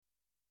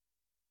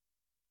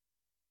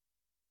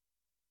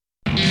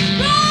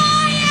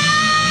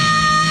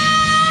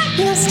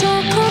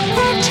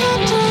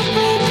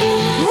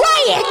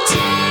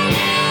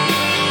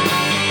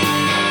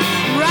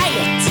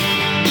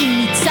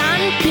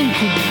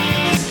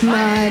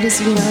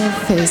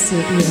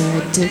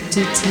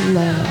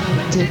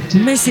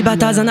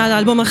מסיבת האזנה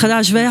לאלבום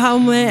החדש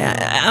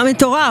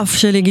והמטורף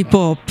של איגי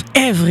פופ,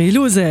 Every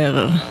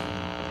Loser.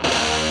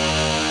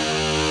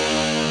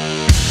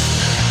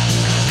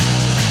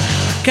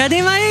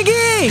 קדימה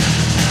איגי!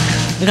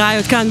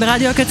 ראיות כאן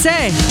ברדיו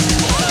הקצה.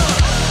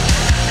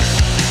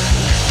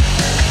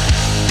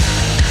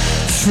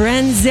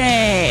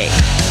 Frenzy.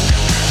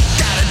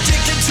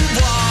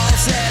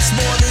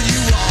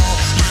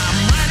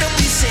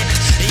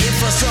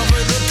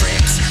 Suffer the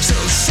bricks, so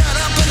shut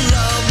up and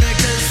love me,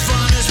 'cause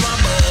fun is my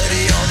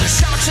buddy. All the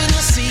sharks in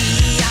the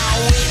sea are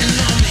waiting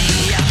on me.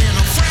 I'm in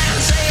a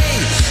frenzy,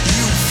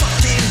 you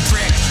fucking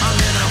prick. I'm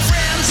in a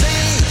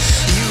frenzy,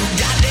 you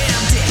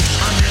goddamn dick.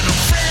 I'm in a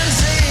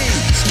frenzy,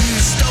 you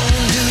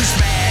stone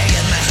douchebag.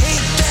 And the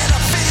hate that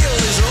I feel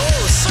is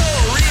oh so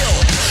real.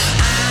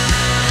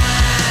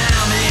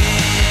 I'm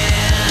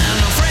in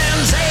a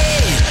frenzy.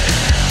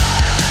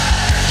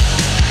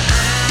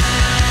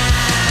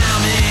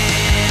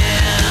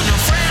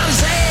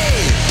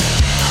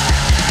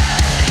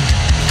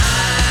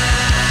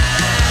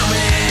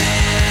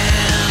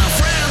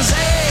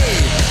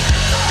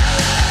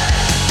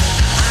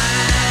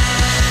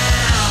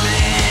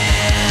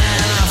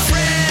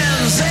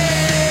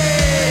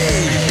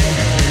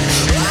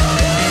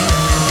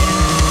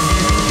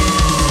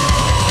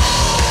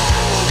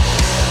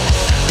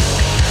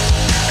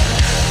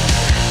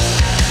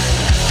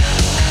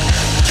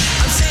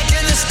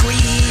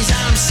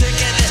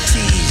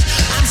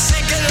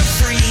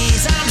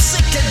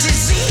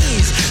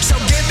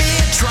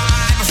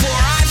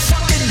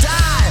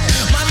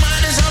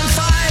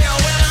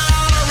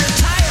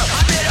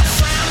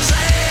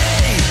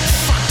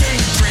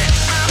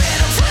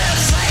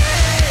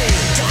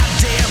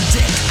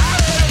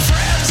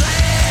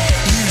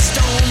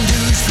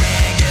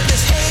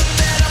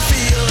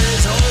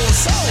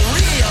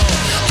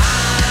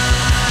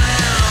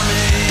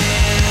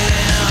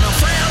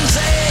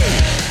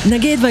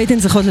 נגיד והייתן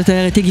צריכות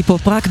לתאר את איגי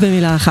פופ רק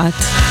במילה אחת.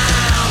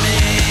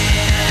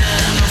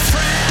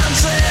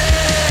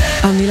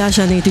 המילה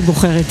שאני הייתי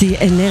בוחרת היא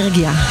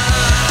אנרגיה.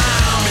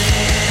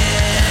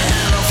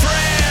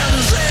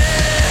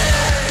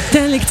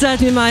 תן לי קצת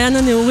ממעיין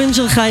הנעורים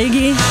שלך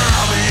איגי.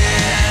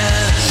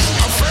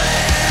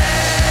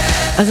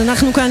 אז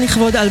אנחנו כאן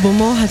לכבוד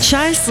אלבומו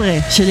ה-19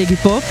 של איגי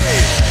פופ.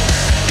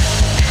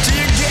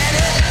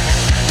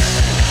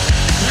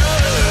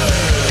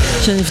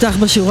 שנפתח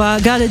בשורה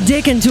Got a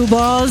dick and two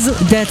balls,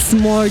 that's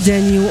more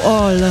than you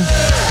all.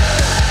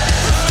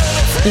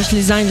 יש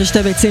לי זין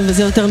ושתי ביצים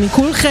וזה יותר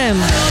מכולכם.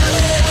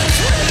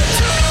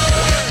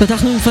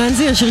 פתחנו עם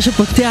פרנזי, השיר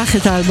שפותח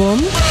את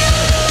האלבום.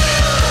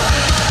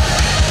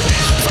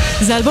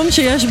 זה אלבום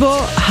שיש בו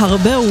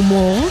הרבה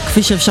הומור,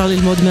 כפי שאפשר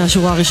ללמוד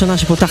מהשורה הראשונה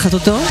שפותחת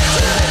אותו,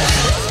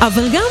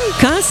 אבל גם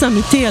כעס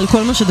אמיתי על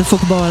כל מה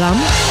שדפוק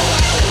בעולם.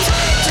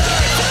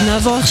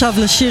 נעבור עכשיו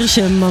לשיר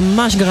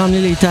שממש גרם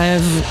לי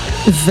להתאהב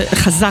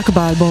וחזק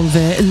באלבום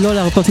ולא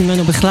להרפות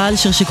ממנו בכלל,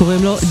 שיר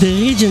שקוראים לו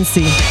The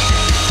Regency.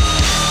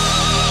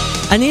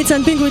 אני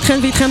צאן פינקו איתכם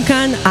ואיתכם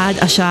כאן עד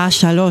השעה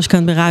 3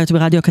 כאן בראיות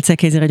ברדיו הקצה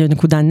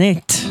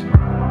kzradio.net.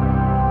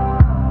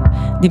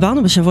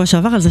 דיברנו בשבוע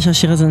שעבר על זה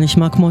שהשיר הזה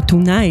נשמע כמו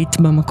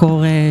Tonight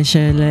במקור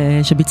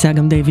שביצע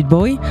גם דיוויד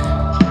בוי.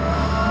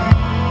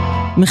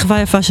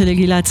 מחווה יפה של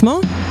איגי לעצמו.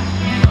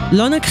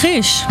 לא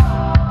נכחיש.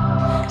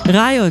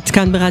 ראיות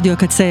כאן ברדיו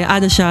הקצה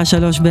עד השעה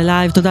 3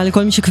 בלייב. תודה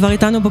לכל מי שכבר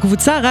איתנו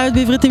בקבוצה ראיות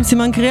בעברית עם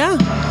סימן קריאה.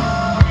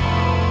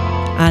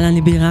 אהלן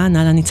ליבירן,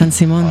 אהלן ניצן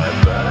סימון.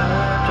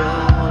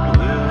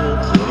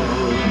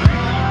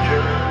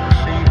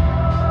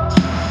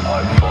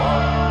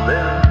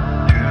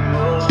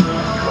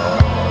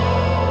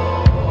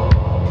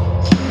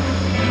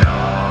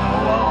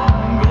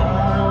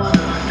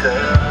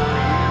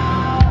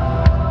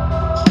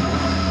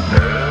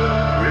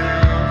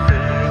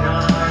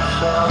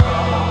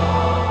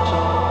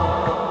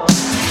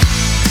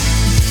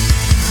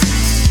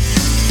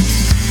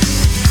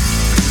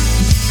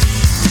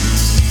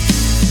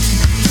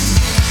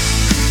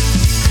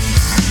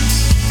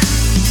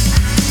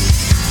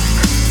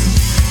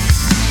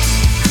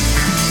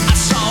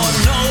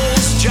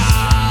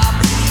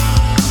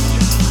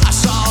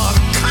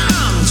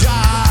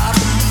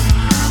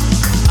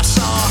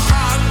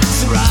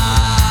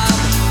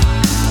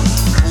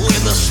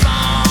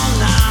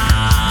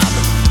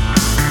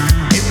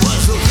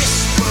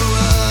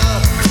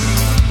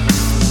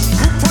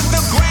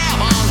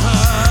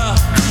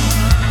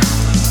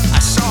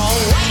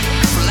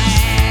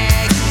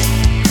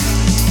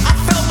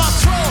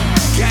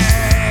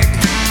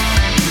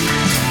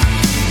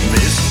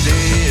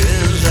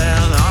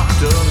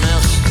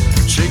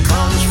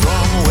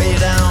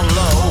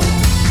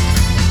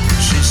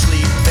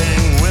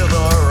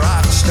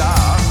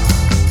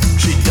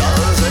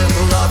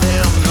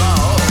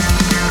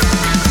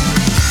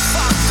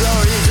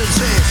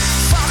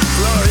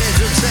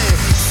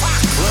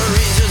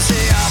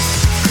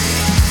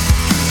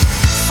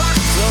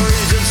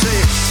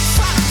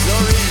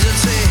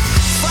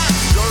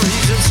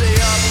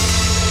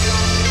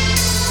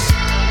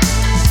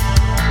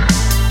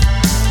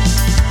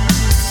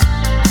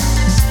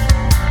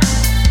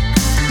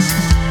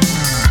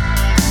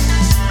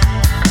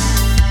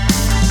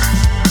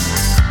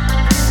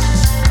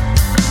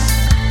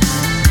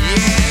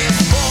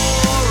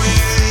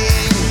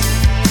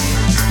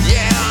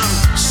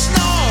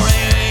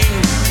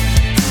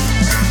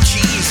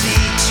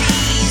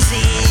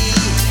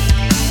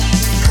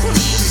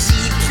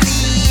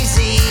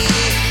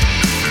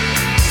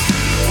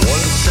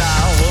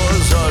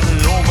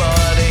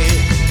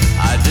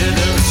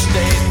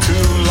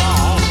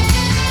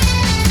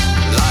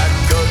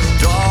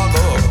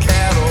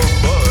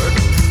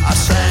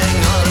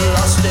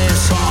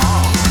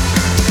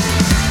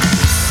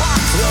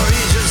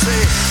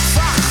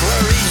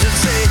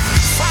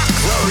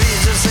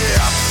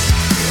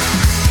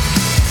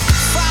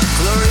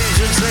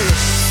 Regency,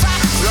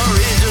 fuck the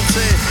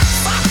Regency,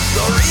 fuck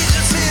the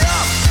Regency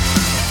up.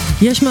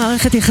 יש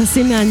מערכת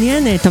יחסים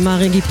מעניינת,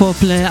 אמר איגי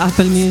פופ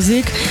לאפל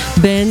מיוזיק,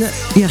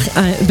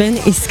 בין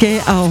עסקי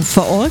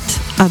ההופעות,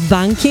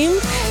 הבנקים,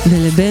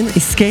 ולבין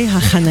עסקי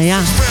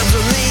החנייה.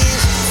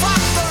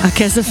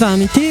 הכסף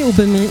האמיתי הוא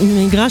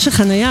במגרש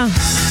החנייה.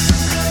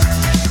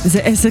 זה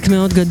עסק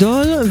מאוד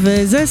גדול,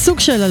 וזה סוג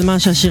של על מה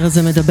שהשיר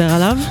הזה מדבר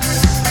עליו.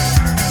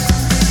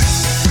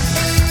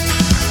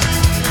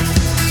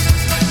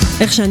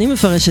 איך שאני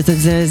מפרשת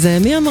את זה, זה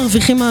מי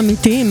המרוויחים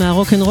האמיתיים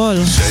מהרוק'נ'רול.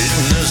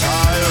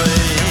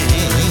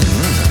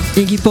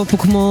 איגי פופ הוא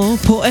כמו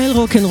פועל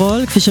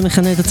רוק'נ'רול, כפי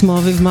שמכנה את עצמו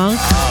אביב מרק.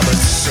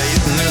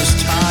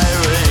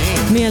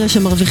 מי אלה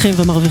שמרוויחים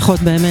ומרוויחות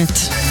באמת?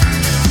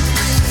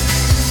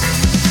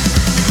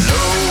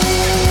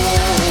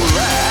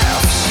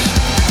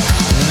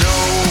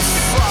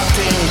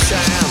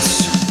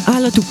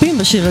 על הטופים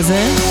בשיר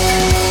הזה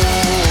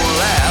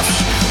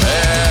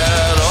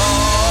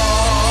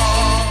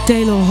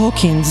טיילור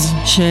הוקינס,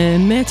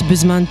 שמת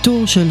בזמן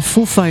טור של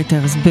פו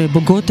פייטרס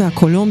בבוגוטה,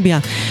 קולומביה,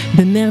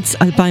 במרץ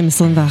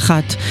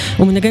 2021.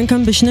 הוא מנגן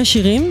כאן בשני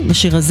שירים,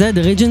 בשיר הזה,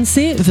 The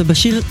Regency,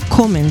 ובשיר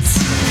Comments.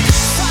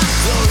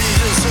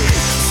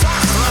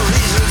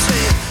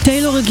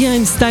 טיילור הגיע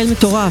עם סטייל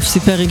מטורף,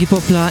 סיפר איגי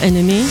פופ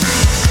ל-NME.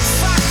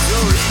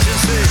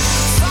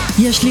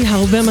 יש לי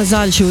הרבה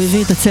מזל שהוא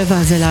הביא את הצבע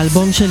הזה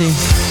לאלבום שלי.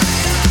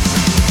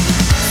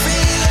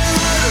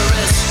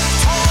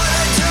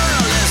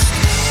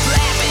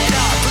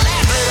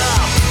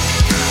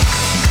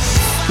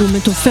 הוא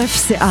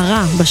מתופף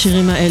שערה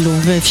בשירים האלו,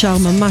 ואפשר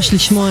ממש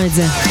לשמוע את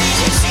זה.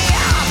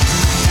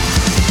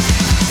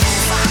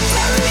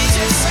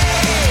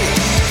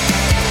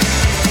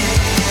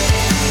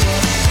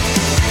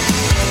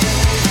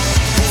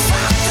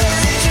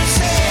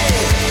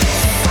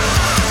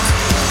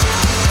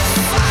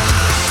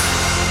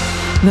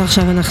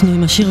 ועכשיו אנחנו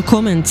עם השיר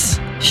Comments,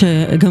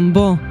 שגם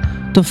בו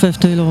תופף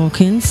טיילור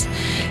הוקינס,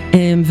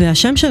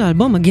 והשם של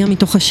האלבום מגיע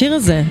מתוך השיר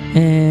הזה.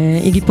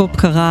 איגי פופ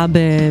קרא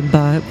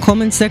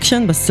ב-comment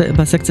section,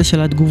 בסקציה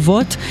של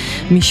התגובות,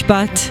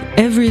 משפט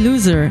Every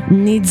loser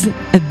needs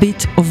a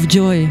bit of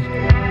joy.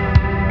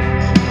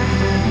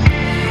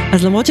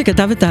 אז למרות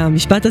שכתב את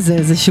המשפט הזה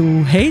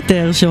איזשהו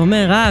הייטר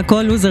שאומר,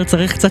 כל לוזר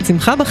צריך קצת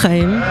שמחה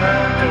בחיים,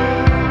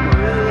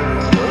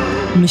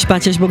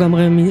 משפט שיש בו גם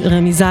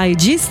רמיזה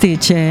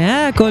אייג'יסטית,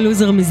 שכל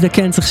לוזר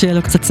מזדקן צריך שיהיה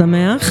לו קצת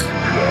שמח.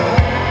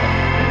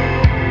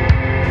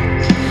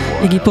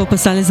 איגי פופ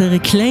עשה לזה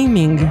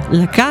ריקליימינג,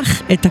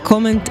 לקח את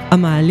הקומנט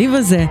המעליב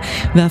הזה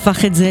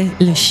והפך את זה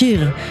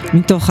לשיר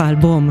מתוך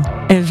האלבום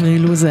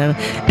Every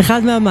Loser.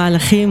 אחד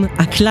מהמהלכים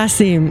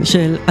הקלאסיים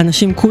של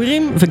אנשים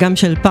קווירים וגם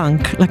של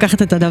פאנק,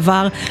 לקחת את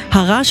הדבר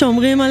הרע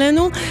שאומרים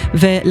עלינו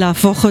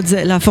ולהפוך את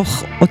זה,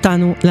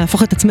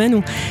 להפוך את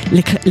עצמנו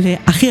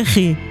להכי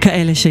הכי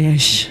כאלה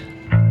שיש.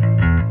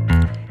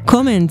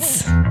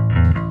 קומנטס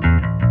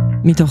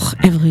מתוך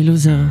Every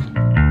Loser.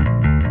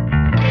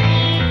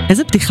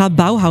 איזה פתיחה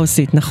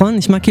באו-האוסית, נכון?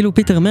 נשמע כאילו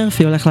פיטר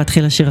מרפי הולך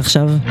להתחיל לשיר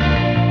עכשיו.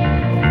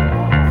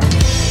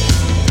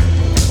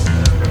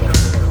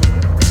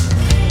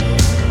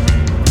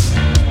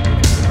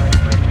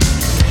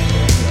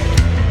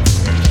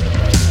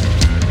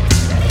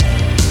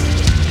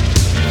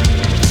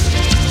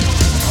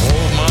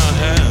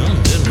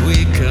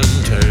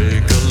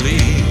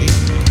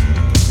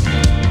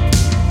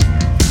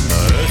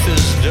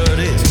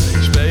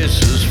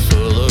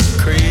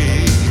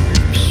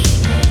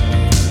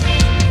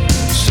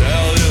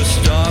 Sell your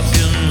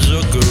stockings,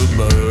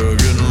 Zuckerberg,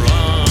 and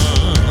run.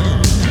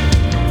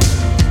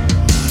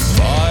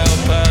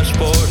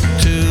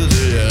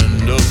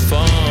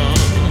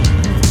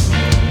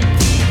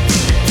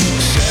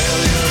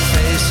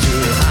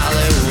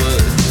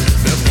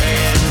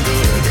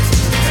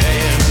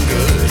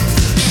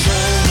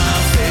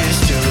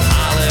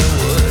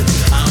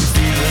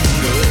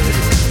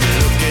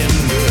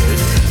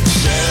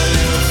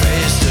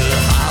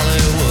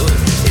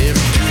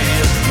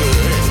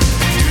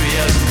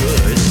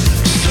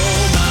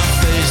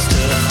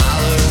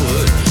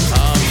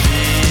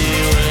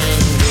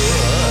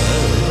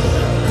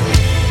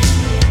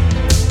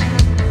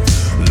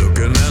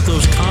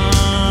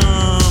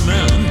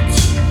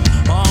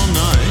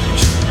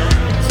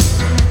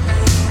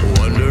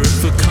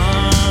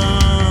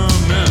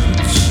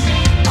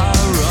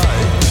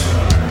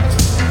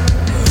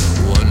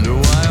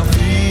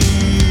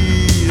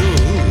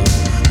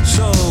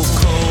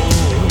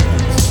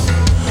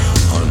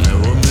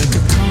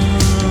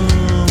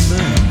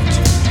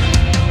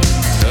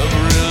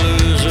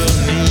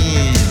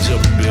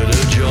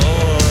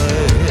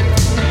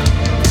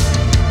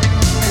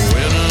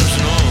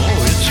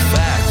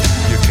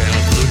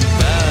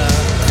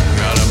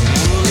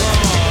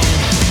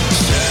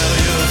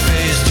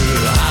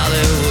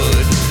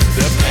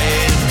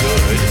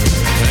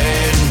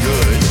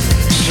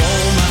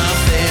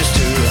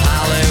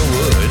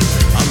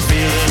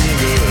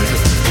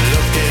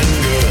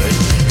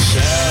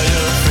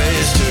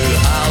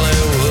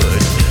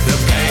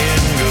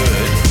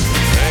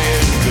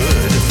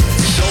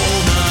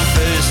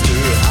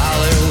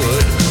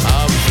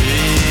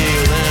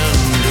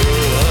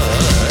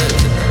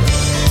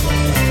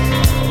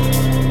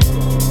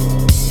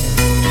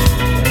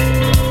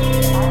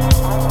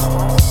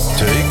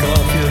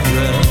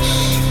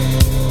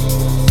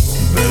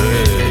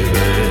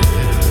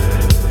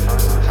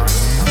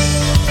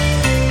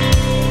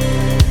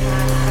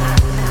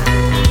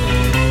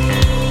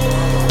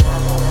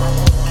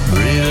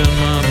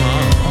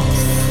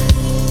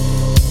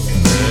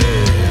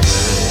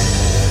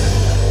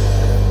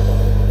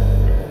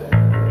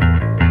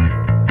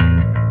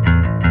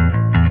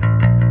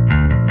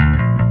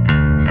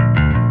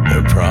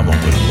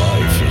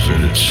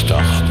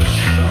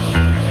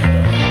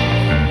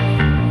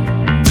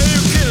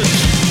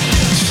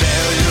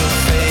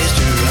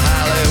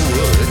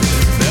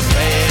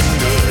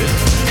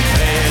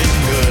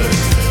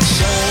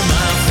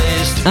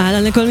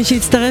 אהלן לכל מי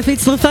שהצטרף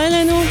והצטרפה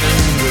אלינו.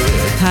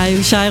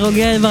 היי, שי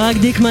רוגל, ברק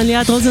דיקמן,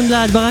 ליאת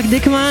רוזנבלד, ברק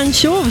דיקמן,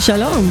 שוב,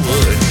 שלום.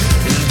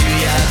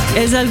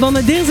 איזה אלבום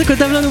אדיר זה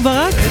כותב לנו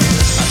ברק?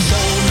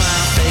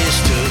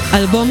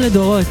 אלבום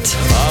לדורות.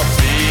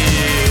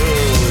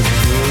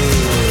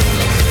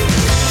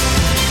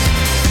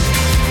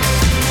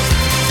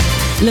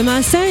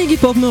 למעשה איגי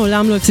פופ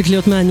מעולם לא הפסיק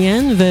להיות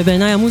מעניין,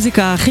 ובעיניי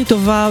המוזיקה הכי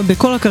טובה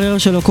בכל הקריירה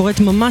שלו קורית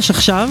ממש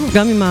עכשיו,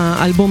 גם עם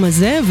האלבום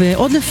הזה,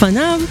 ועוד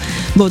לפניו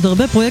בעוד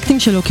הרבה פרויקטים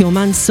שלו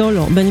כאומן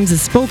סולו, בין אם זה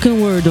ספוקן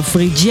וורד או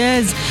פרי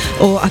ג'אז,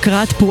 או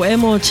הקראת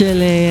פואמות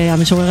של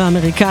המשורר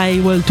האמריקאי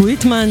וולט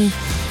וויטמן.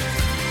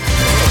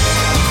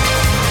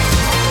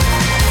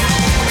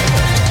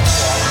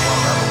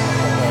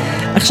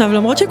 עכשיו,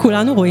 למרות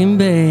שכולנו רואים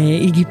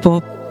באיגי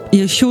פופ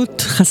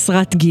ישות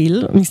חסרת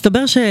גיל,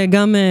 מסתבר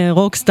שגם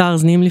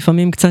רוקסטארס נהיים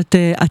לפעמים קצת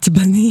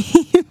עצבני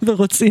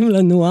ורוצים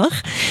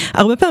לנוח.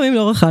 הרבה פעמים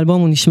לאורך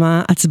האלבום הוא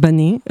נשמע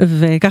עצבני,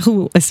 וכך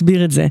הוא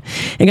הסביר את זה.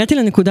 הגעתי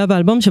לנקודה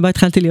באלבום שבה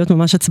התחלתי להיות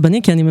ממש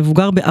עצבני, כי אני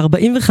מבוגר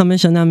ב-45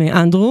 שנה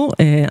מאנדרו,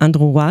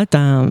 אנדרו וואט,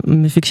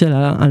 המפיק של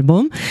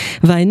האלבום,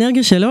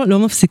 והאנרגיה שלו לא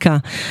מפסיקה.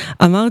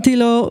 אמרתי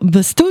לו,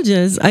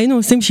 בסטוג'ז היינו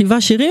עושים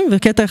 7 שירים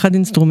וקטע אחד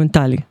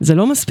אינסטרומנטלי. זה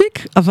לא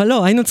מספיק? אבל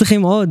לא, היינו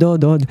צריכים עוד.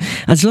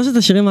 אז 3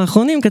 השירים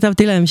האחרונים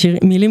כתבתי להם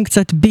מילים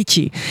קצת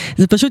ביצ'י.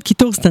 זה פשוט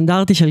קיטור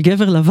סטנדרטי של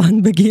גבר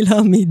לבן בגיל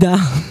העמידה.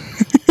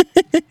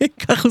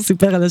 כך הוא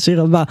סיפר על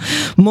השיר הבא,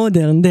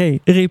 Modern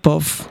Day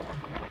Rip-Off.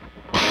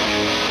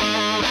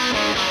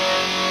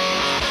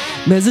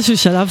 באיזשהו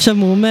שלב שם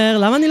הוא אומר,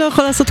 למה אני לא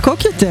יכול לעשות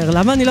קוק יותר?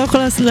 למה אני לא יכול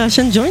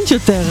לעשן ג'וינט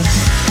יותר?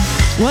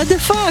 What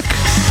the fuck?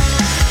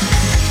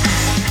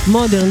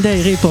 Modern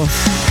Day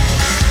Rip-Off.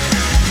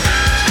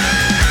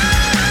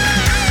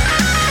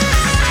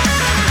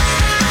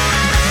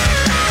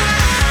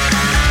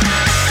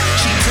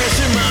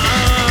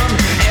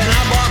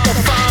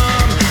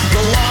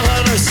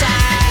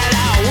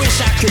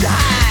 Could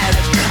hide.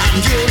 I'm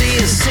guilty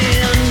of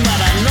sin, but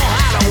I know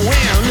how to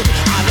win.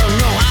 I don't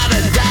know how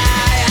to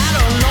die, I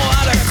don't know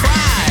how to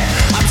cry.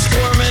 I'm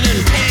squirming in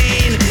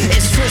pain,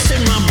 it's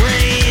twisting my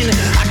brain.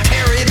 I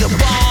carry the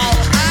ball,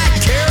 I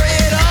carry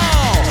it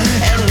all.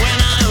 And when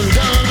I'm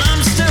done,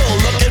 I'm still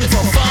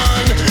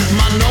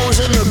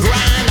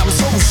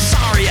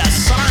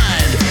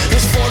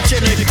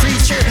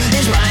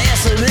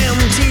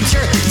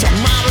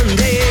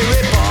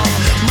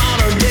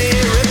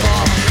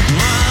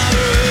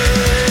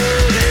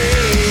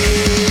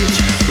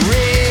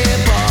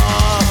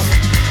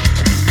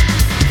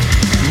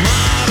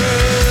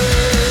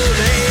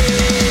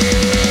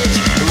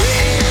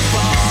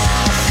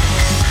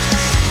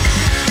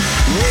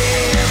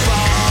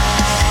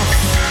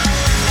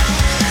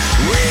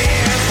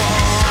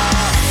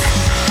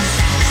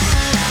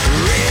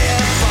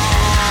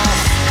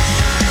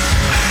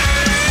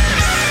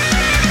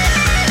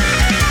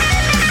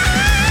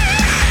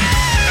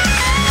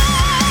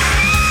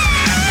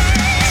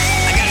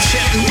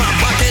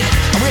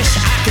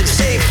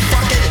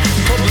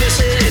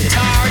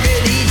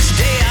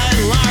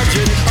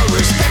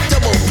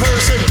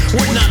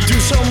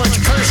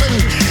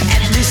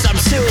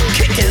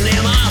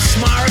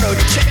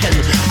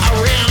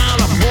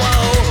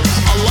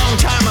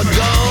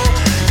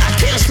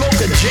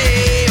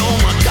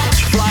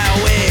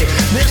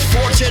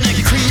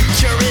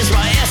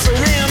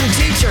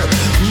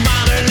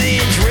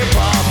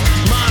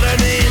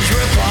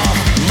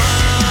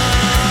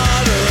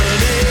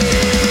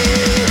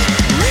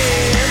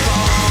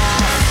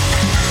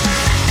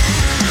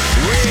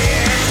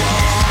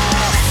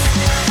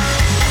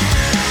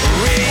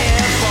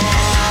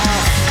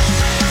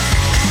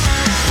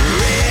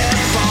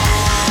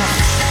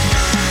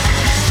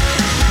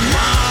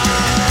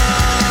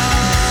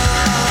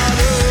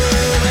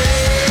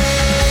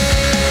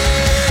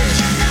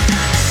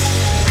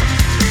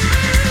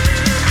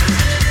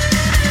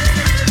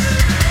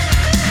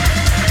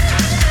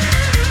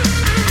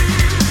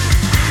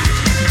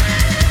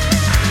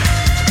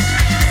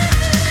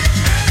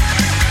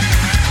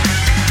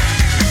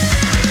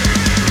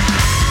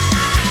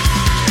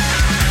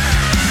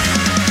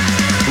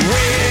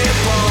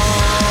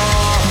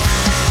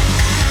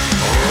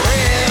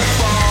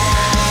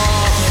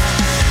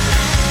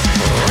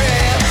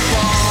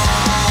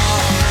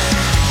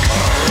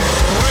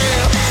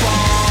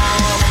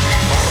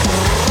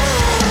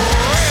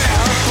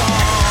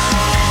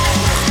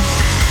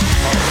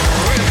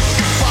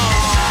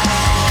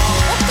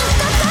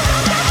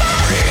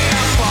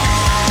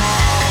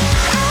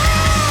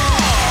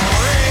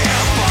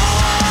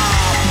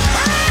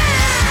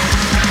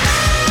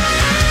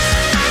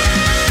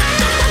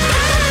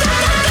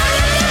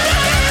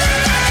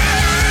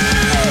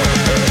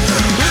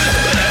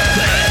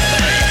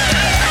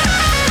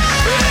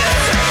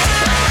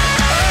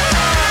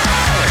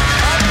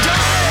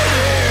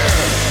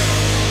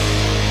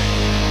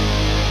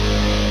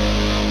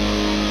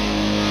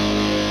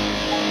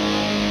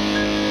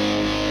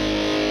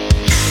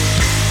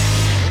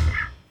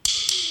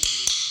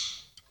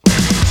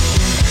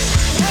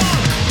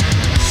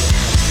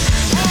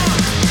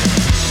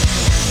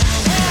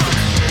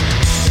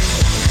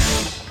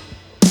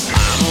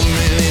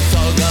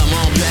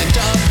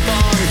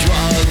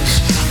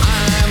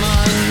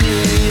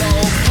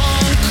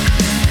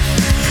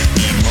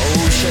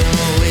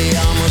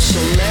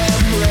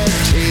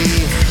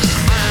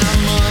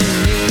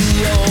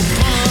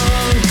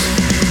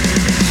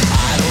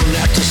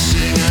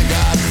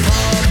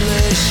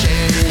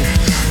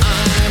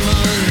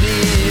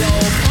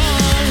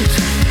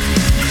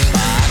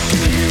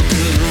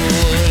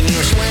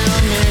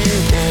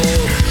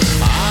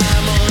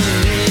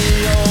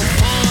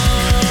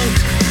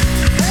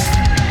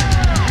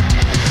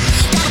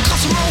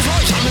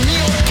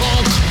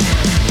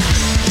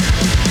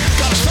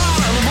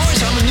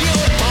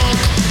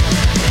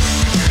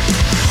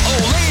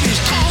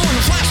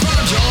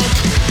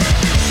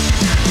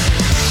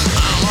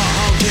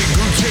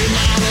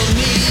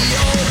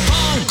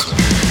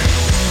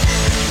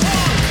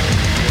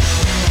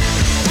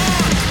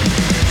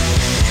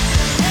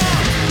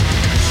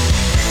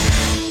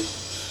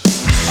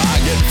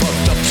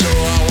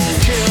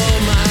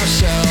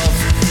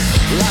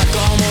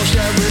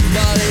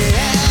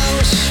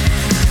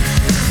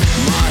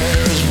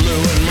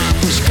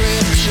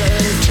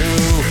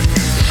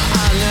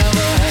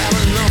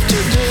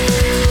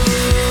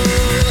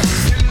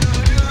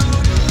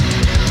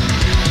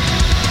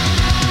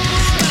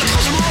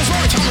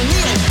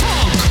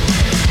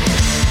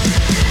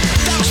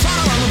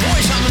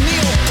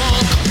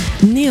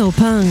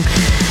ניאו-פאנק.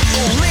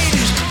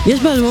 יש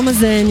באלבום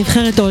הזה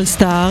נבחרת אול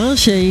סטאר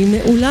שהיא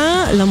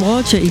מעולה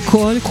למרות שהיא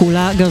כל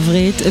כולה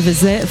גברית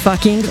וזה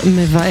פאקינג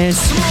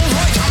מבאס.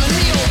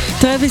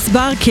 טרוויס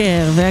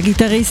ברקר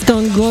והגיטריסט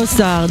טון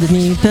גוסארד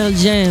מפרל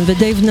ג'ם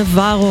ודייב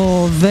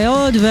נברו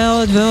ועוד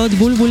ועוד ועוד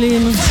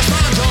בולבולים.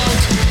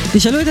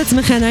 תשאלו את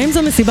עצמכם, האם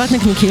זו מסיבת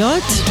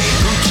נקניקיות?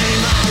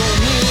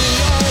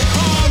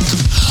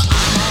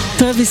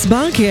 טרוויס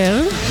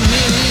ברקר,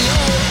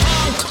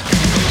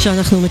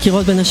 שאנחנו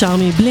מכירות בין השאר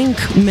מבלינק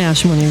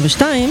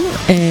 182,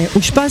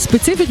 הושפע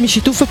ספציפית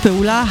משיתוף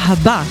הפעולה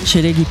הבא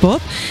של איגי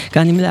פופ,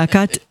 כאן עם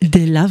להקת The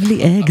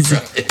Lovely Eggs.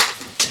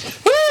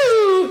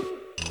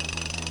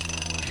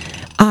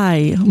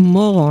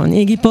 מורון,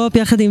 איגי פופ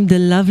יחד עם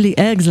The Lovely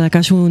Eggs,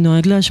 להקה שהוא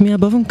נוהג להשמיע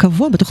באופן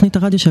קבוע בתוכנית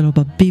הרדיו שלו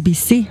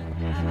ב-BBC.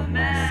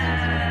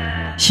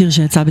 שיר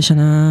שיצא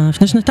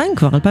לפני שנתיים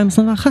כבר,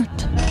 2021.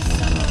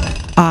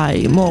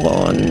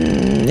 מורון,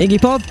 איגי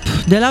פופ,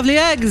 The Lovely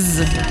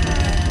Eggs.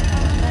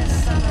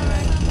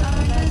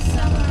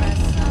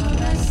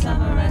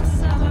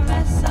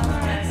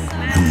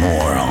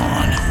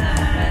 Moron.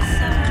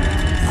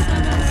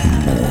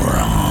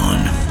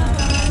 Moron.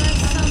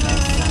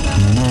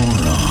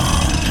 Moron.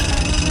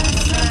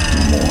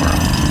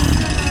 Moron.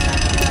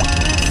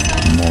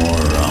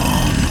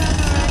 Moron.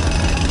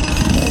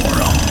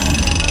 Moron.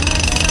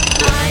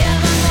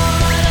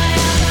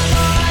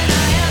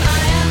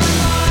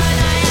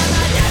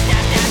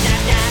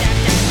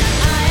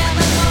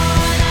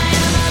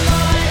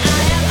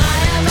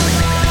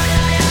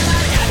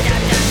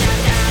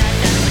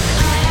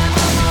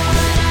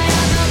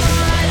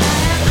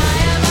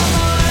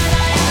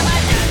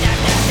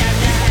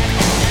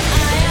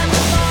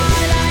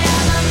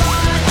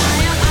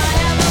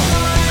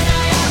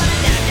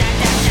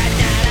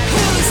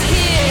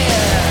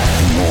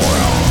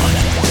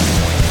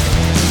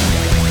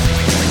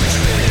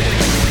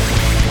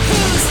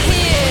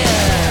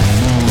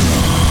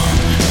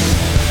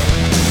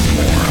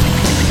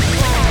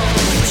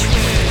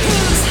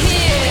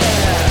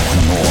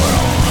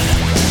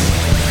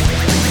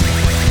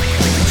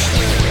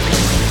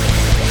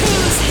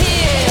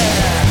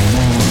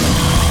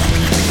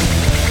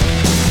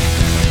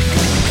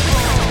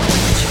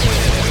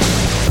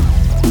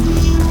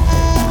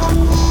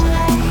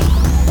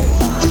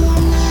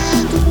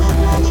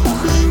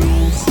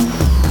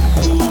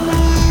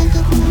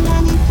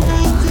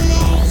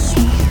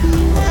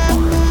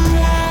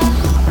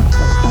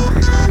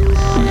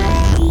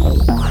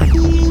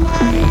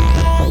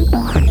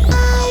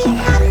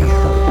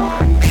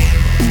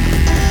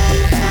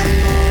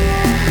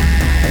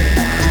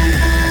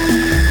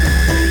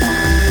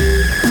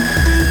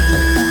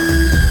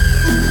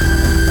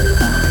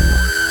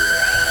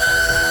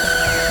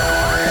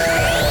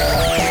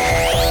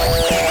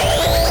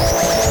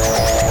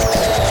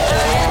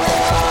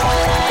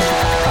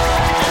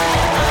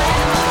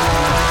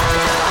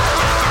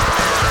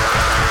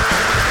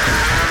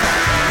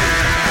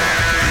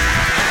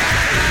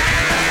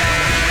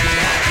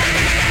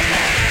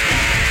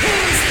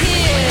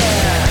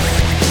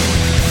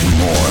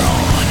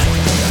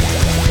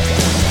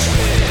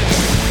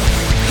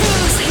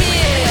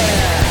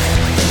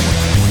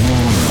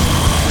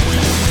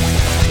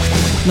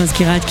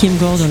 מזכירה את קים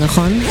גורדון,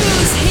 נכון?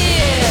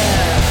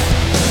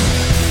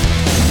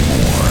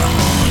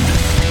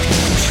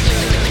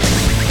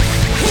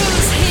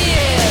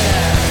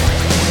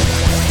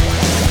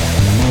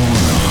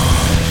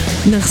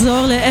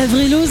 נחזור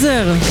ל-Every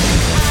Loser.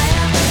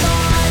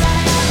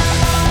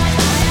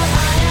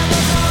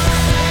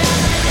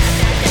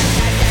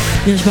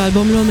 יש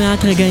באלבום לא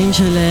מעט רגעים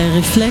של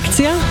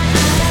רפלקציה,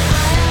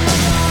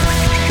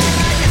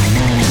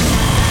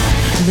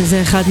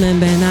 וזה אחד מהם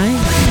בעיניי.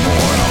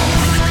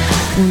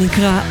 הוא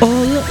נקרא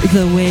All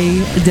the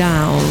Way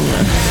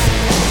Down.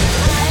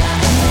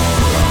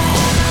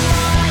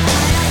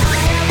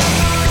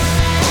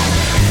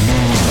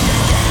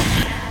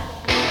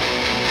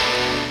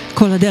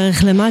 כל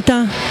הדרך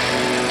למטה.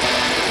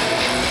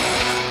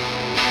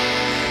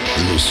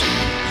 Listen,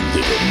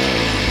 little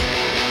man.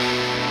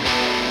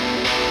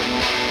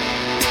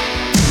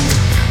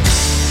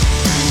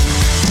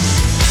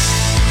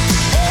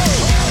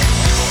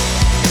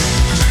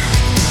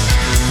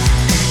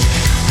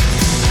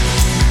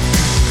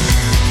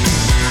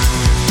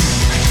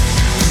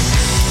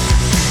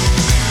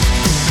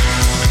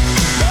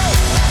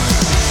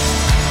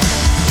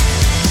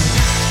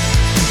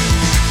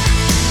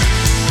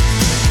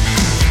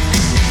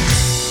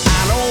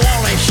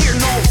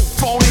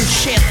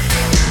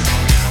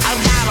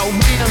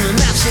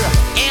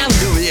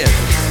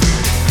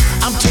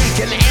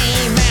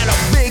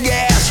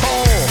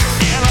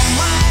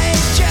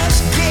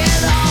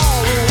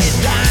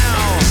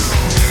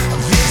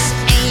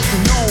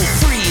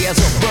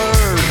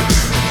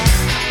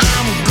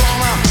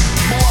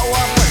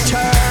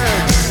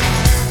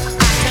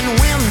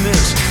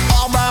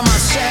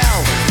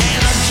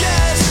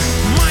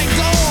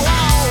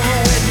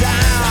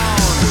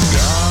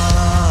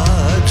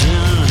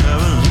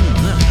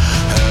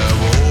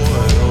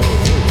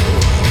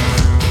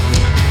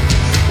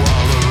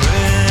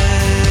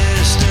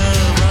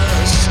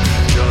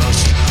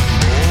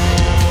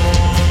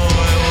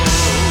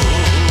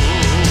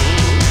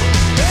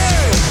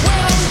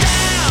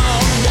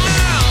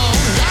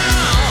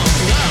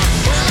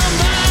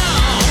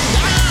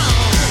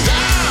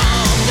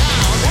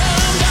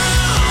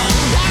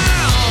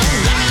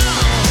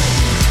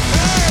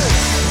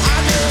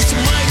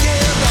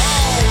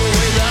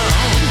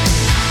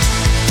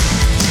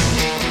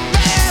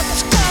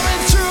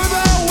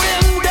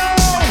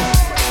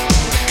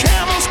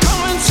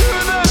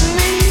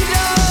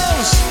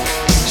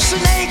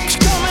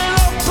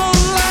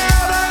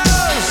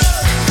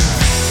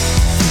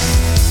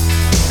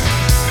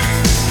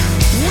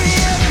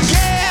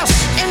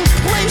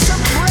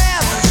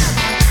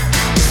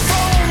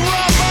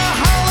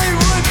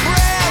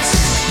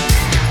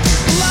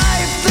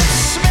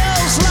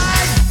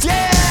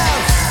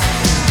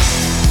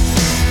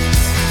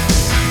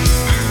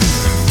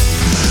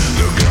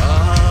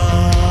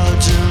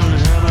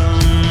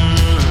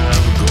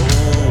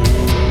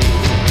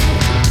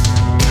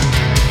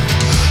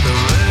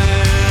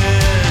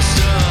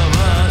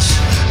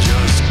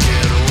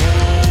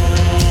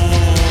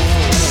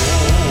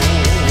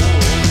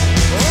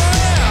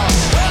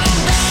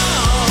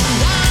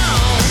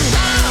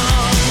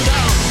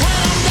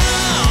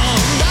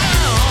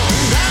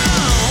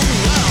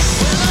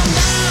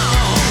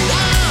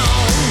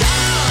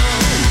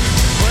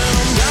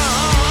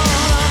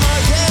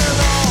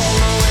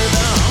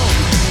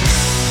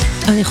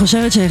 אני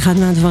חושבת שאחד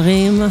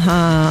מהדברים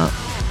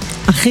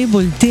הכי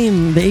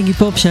בולטים באיגי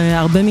פופ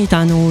שהרבה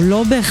מאיתנו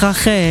לא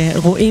בהכרח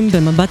רואים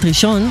במבט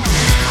ראשון,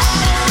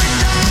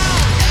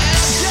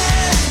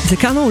 זה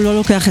כמה הוא לא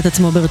לוקח את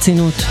עצמו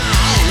ברצינות.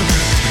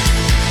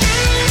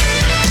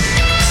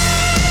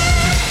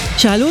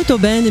 שאלו אותו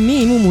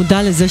בין-מי אם הוא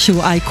מודע לזה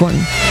שהוא אייקון.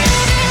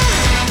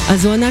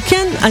 אז הוא ענה,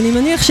 כן, אני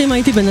מניח שאם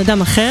הייתי בן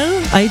אדם אחר,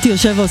 הייתי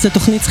יושב ועושה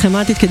תוכנית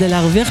סכמטית כדי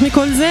להרוויח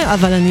מכל זה,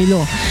 אבל אני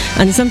לא.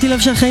 אני שמתי לב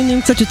שהחיים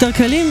נהיים קצת יותר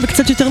קלים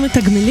וקצת יותר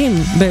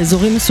מתגמלים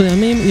באזורים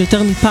מסוימים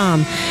יותר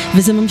מפעם.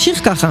 וזה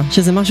ממשיך ככה,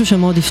 שזה משהו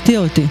שמאוד הפתיע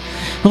אותי.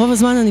 רוב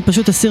הזמן אני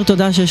פשוט אסיר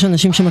תודה שיש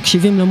אנשים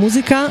שמקשיבים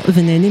למוזיקה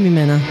ונהנים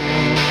ממנה.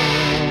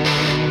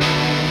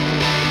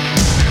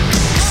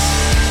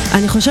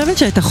 אני חושבת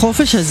שאת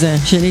החופש הזה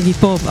של איגי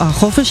פופ,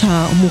 החופש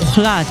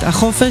המוחלט,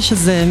 החופש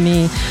הזה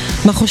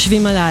ממה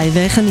חושבים עליי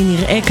ואיך אני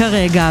נראה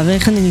כרגע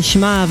ואיך אני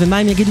נשמע ומה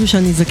הם יגידו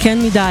שאני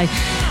זקן מדי,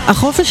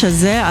 החופש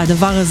הזה,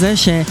 הדבר הזה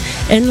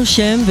שאין לו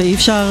שם ואי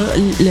אפשר,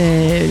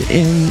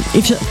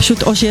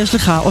 פשוט או שיש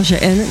לך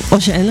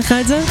או שאין לך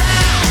את זה,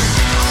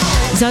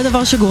 זה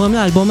הדבר שגורם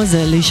לאלבום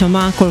הזה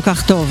להישמע כל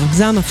כך טוב,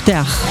 זה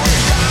המפתח.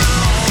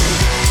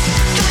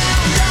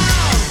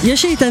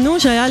 יש שיטענו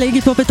שהיה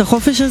לאיגי פופ את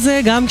החופש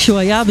הזה גם כשהוא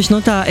היה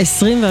בשנות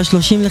ה-20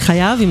 וה-30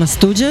 לחייו עם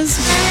הסטוג'ז.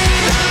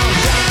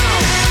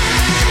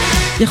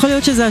 יכול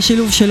להיות שזה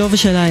השילוב שלו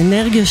ושל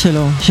האנרגיה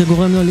שלו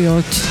שגורם לו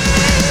להיות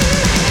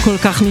כל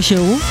כך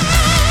משהו.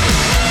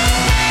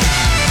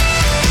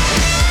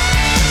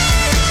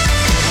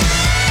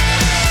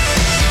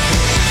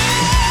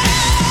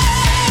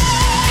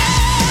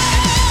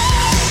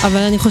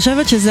 אבל אני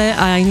חושבת שזה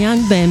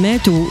העניין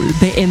באמת, הוא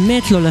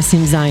באמת לא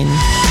לשים זין.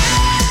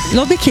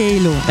 לא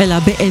בכאילו, אלא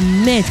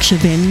באמת,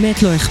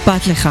 כשבאמת לא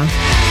אכפת לך.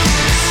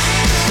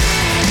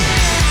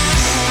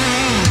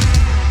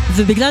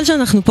 ובגלל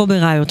שאנחנו פה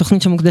ברדיו,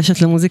 תוכנית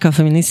שמוקדשת למוזיקה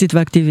פמיניסטית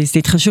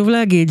ואקטיביסטית, חשוב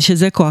להגיד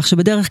שזה כוח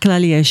שבדרך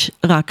כלל יש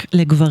רק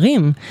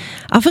לגברים.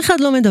 אף אחד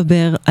לא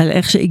מדבר על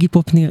איך שאיגי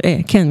פופ נראה.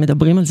 כן,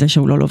 מדברים על זה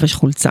שהוא לא לובש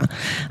חולצה.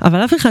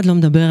 אבל אף אחד לא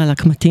מדבר על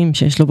הקמטים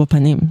שיש לו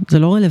בפנים. זה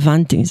לא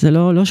רלוונטי. זה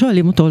לא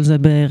שואלים אותו על זה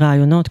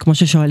ברעיונות, כמו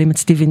ששואלים את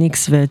סטיבי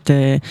ניקס ואת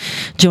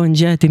ג'ון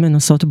ג'ט אם הן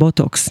עושות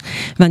בוטוקס.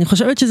 ואני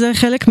חושבת שזה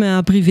חלק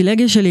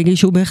מהפריבילגיה של איגי,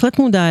 שהוא בהחלט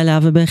מודע אליה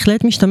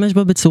ובהחלט משתמש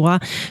בה בצורה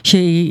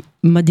שהיא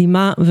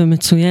מדהימה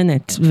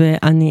ומצוינת,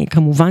 ואני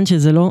כמובן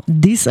שזה לא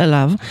דיס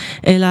עליו,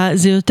 אלא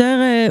זה יותר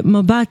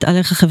מבט על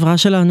איך החברה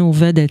שלנו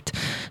עובדת.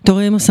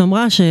 תורי אמוס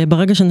אמרה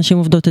שברגע שאנשים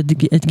עובדות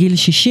את גיל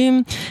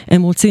 60,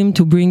 הם רוצים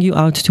to bring you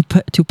out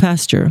to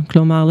pasture,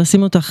 כלומר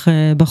לשים אותך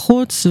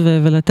בחוץ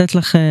ולתת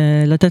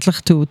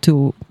לך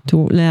to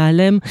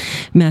להיעלם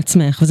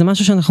מעצמך, וזה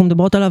משהו שאנחנו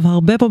מדברות עליו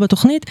הרבה פה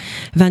בתוכנית,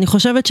 ואני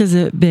חושבת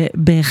שזה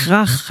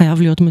בהכרח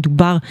חייב להיות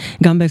מדובר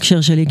גם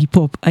בהקשר של איגי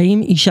פופ.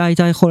 האם אישה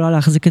הייתה יכולה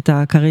להחזיק את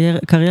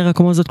הקריירה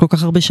כמו זאת כל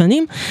כך הרבה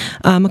שנים?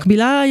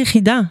 המקבילה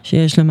היחידה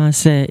שיש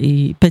למעשה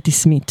היא פטי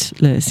סמית,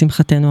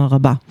 לשמחתנו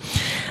הרבה.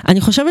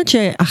 אני חושבת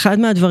שאחד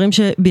מהדברים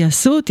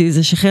שביאסו אותי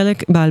זה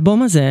שחלק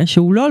באלבום הזה,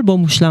 שהוא לא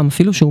אלבום מושלם,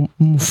 אפילו שהוא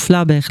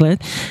מופלא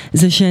בהחלט,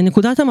 זה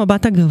שנקודת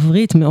המבט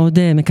הגברית מאוד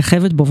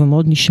מככבת בו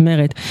ומאוד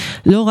נשמרת,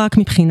 לא רק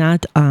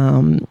מבחינת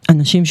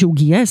האנשים שהוא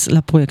גייס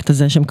לפרויקט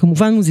הזה, שהם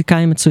כמובן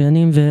מוזיקאים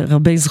מצוינים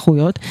ורבי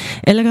זכויות,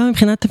 אלא גם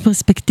מבחינת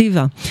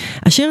הפרספקטיבה.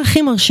 השיר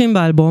הכי מרשים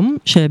באלבום,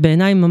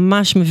 שבעיניי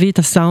ממש מביא את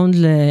הסאונד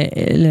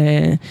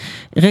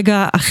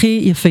לרגע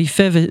הכי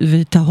יפהפה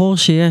וטהור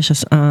שיש,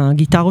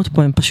 הגיטרות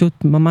פה הן פשוט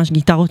ממש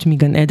גיטרות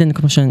מגן עדן,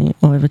 כמו שאני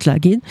אוהבת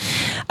להגיד,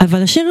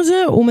 אבל השיר הזה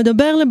הוא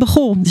מדבר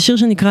לבחור, זה שיר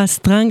שנקרא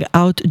Strung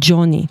Out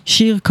Johnny,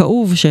 שיר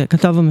כאוב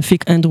שכתב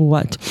המפיק אנדרו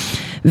וואט,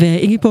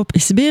 ואיגי פופ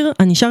הסביר,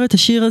 אני שר את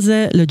השיר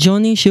הזה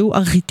לג'וני שהוא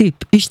ארכיטיפ,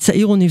 איש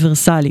צעיר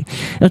אוניברסלי.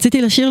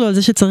 רציתי לשיר לו על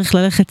זה שצריך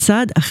ללכת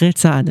צעד אחרי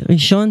צעד,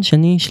 ראשון,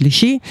 שני,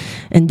 שלישי,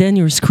 and then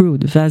you're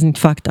screwed, ואז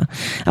נדפקת.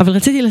 אבל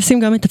רציתי לשים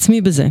גם את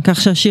עצמי בזה,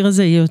 כך שהשיר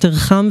הזה יהיה יותר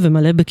חם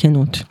ומלא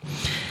בכנות.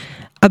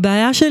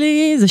 הבעיה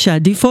שלי זה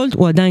שהדיפולט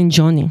הוא עדיין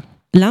ג'וני.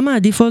 למה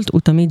הדיפולט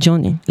הוא תמיד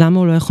ג'וני? למה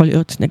הוא לא יכול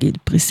להיות, נגיד,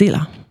 פריסילה?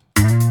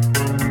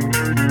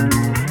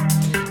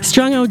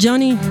 Strung Out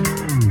Johnny,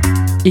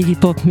 איגי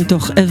פופ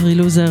מתוך Every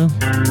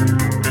Loser.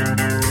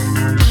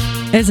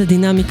 איזה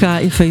דינמיקה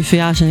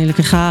יפהפייה שאני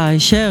לקחה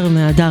הישר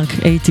מהדארק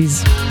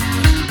 80s.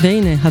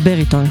 והנה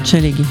הבריטון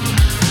של איגי.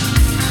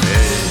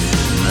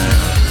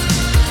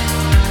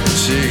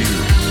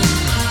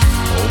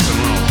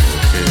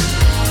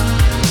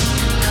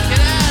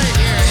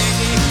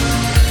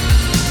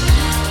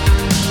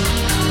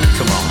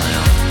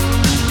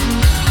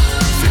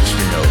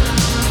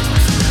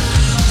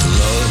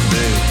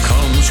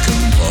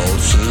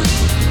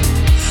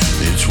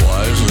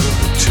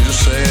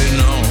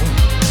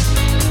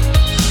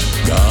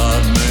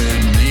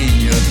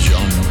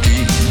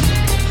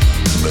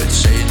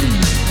 Satan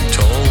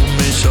told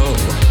me so.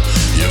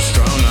 You're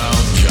strung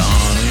out,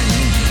 Johnny.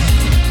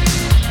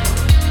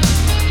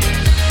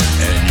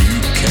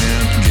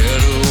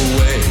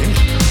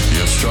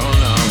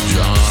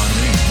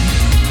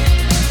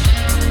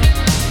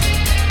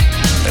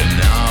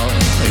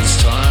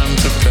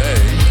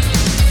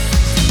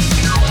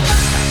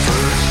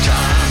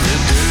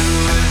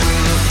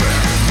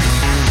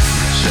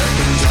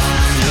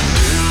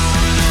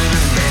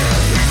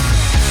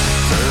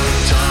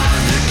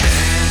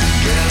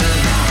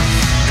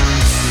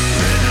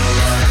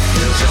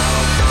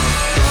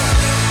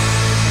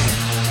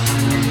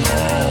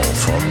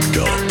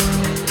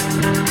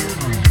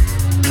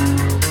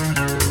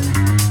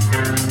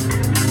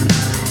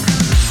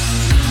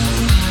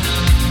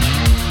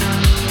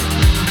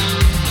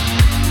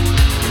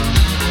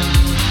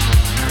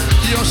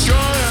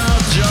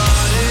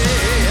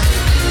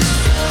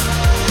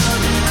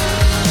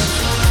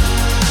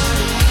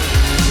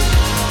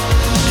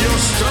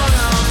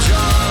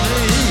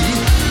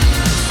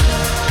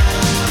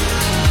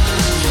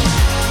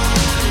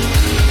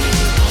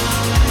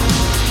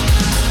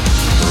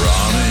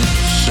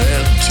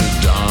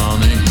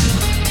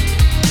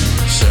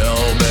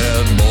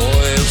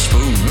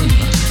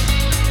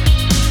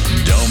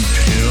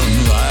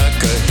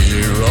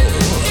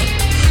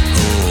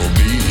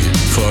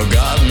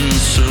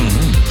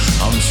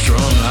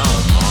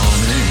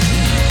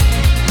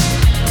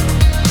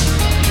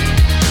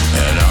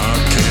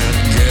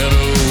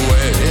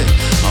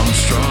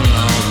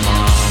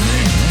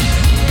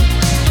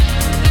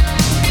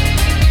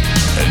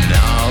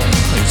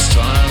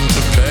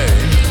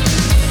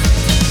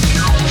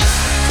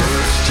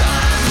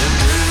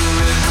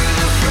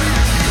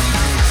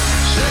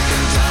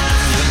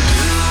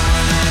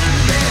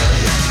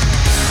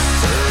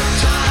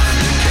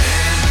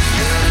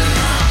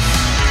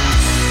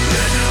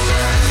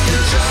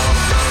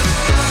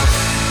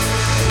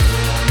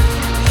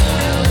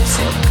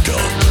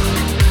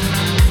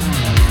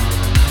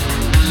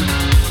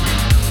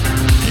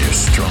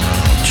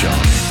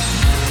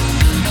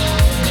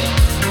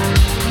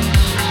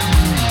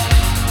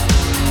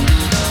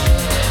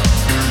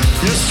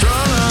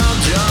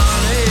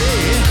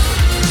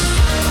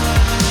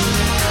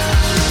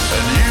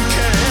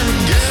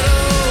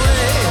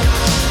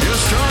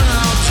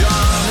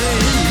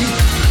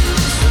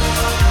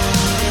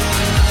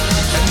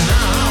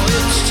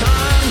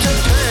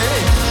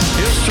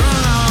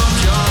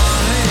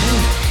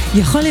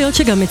 יכול להיות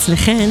שגם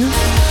אצלכן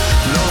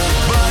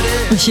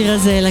השיר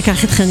הזה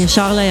לקח אתכן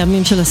ישר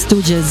לימים של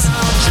הסטוג'ז,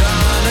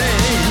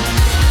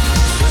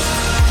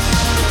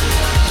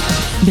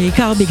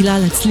 בעיקר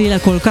בגלל הצליל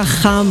הכל כך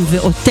חם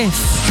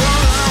ועוטף.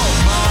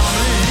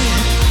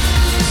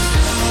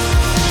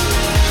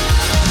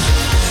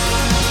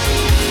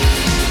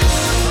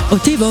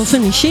 אותי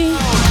באופן אישי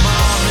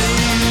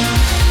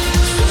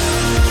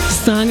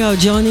Strung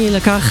Out Johnny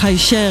לקח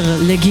הישר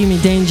לגימי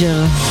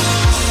דיינג'ר.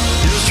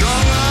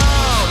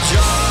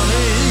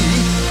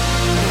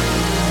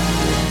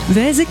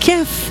 ואיזה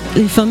כיף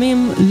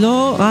לפעמים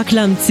לא רק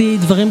להמציא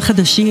דברים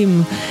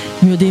חדשים,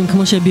 אתם יודעים,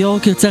 כמו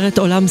שביורק יוצרת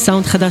עולם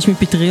סאונד חדש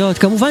מפטריות.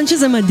 כמובן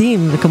שזה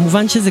מדהים,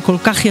 וכמובן שזה כל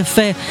כך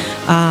יפה,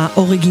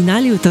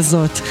 האוריגינליות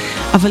הזאת,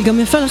 אבל גם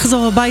יפה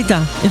לחזור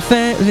הביתה,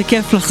 יפה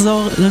וכיף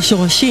לחזור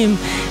לשורשים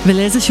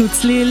ולאיזשהו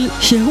צליל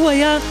שהוא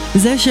היה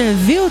זה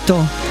שהביא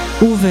אותו,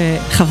 הוא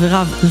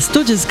וחבריו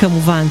לסטוג'ז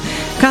כמובן.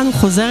 כאן הוא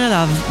חוזר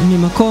אליו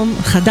ממקום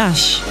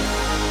חדש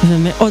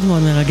ומאוד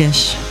מאוד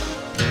מרגש.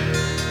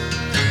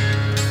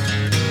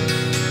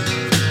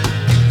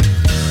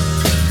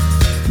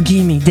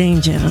 גימי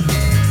דיינג'ר,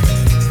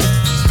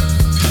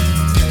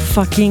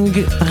 פאקינג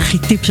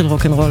ארכיטיפ של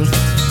רוק'נ'רול.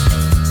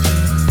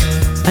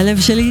 הלב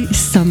שלי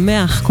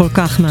שמח כל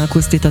כך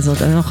מהאקוסטית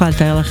הזאת, אני לא יכולה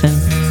לתאר לכם.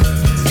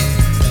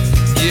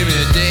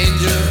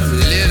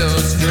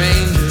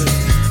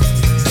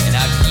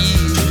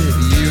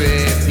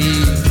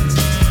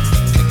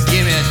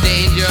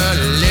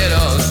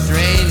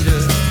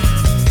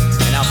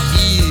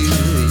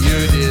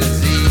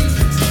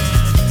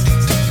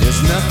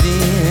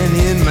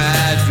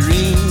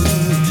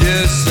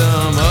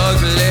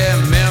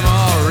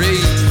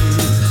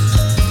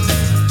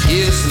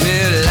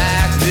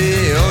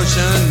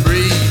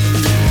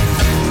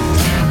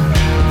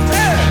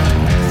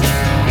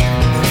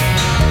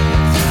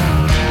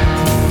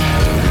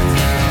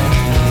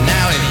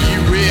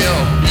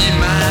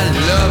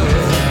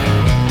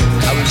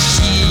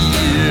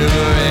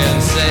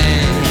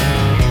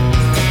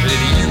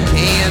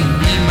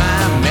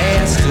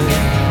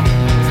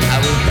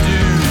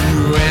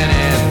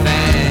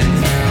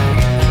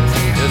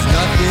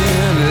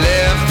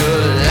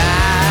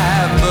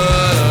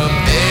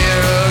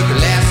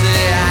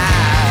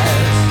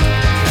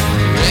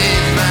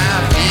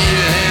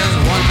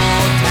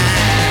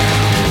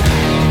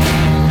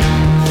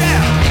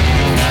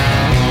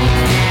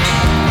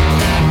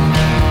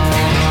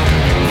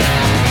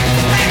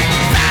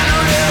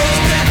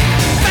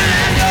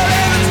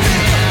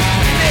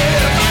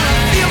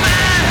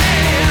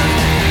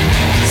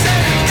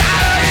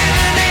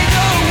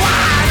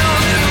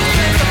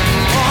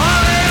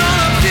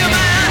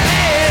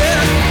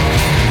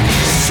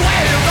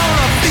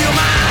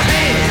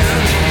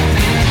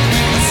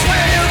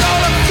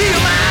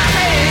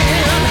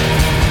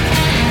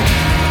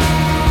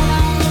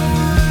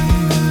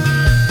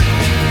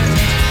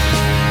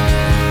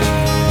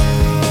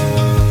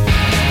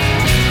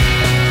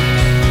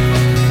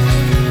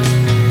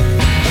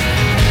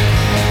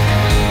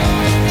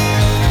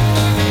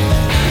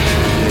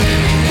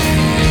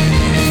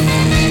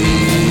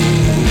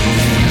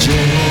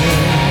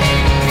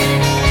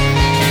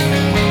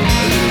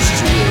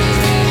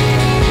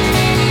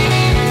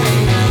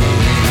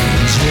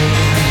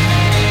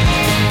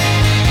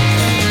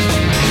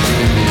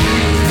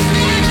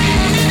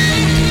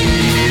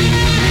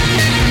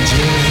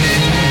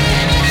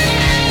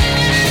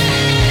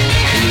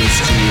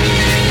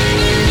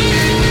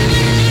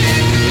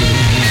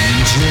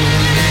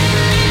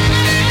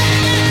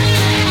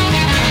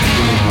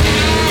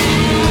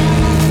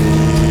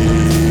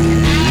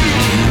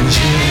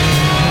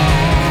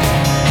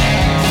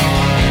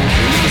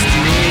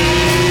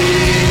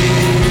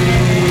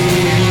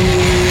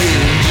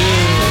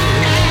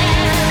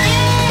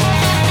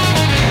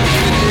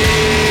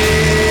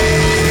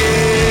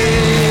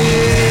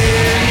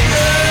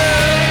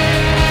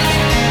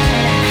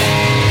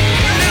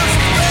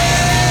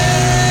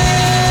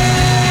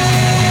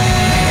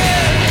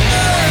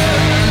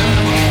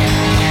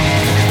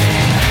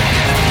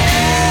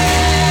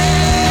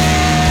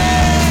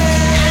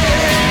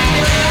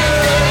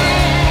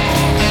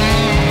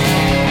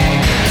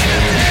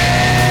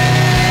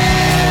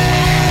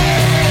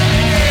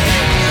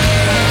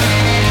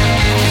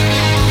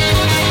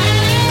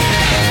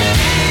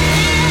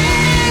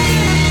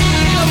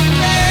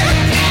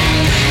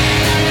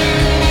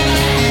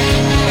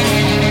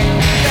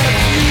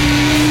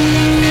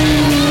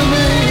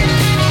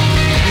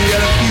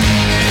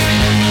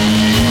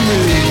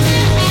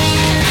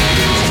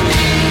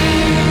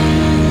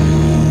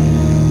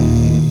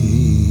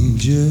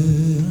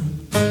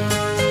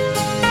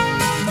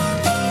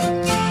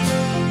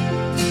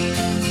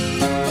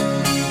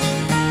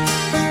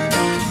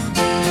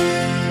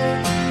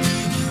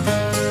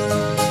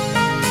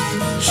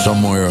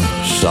 Somewhere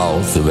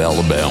south of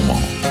Alabama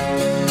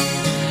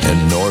and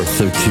north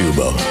of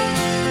Cuba,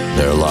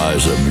 there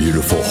lies a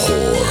beautiful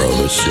whore of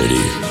a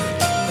city.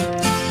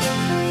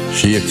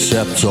 She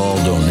accepts all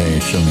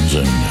donations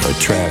and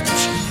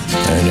attracts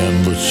an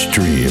endless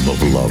stream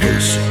of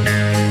lovers.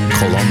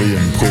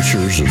 Colombian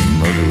pushers and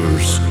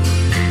murderers,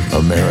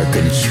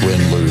 American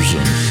swindlers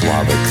and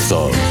Slavic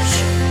thugs.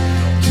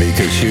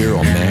 Because here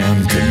a man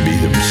can be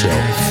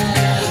himself,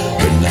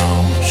 but now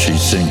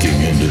she's sinking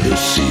into the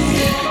sea.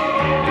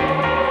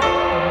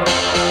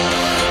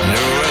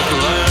 New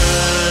Atlantis,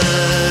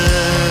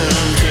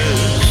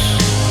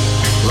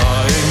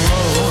 lying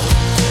low.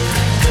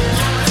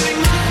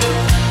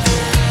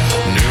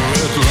 New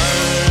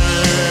Atlantis,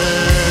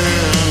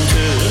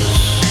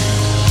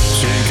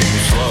 sinking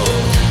slow.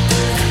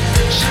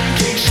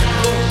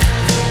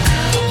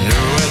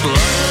 New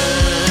Atlantis,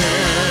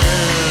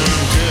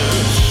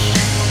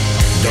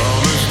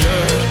 dumb as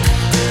dirt.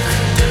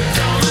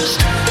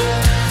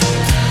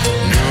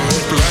 New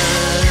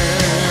Atlantis,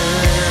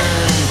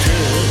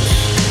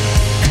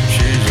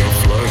 she's a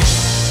flirt.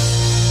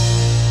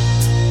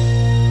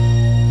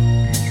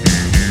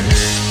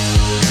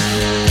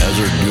 As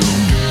her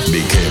doom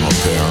became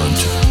apparent,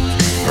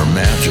 her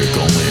magic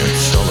only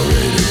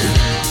accelerated.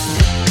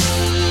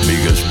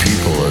 Because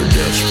people are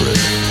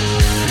desperate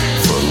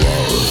for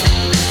love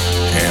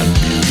and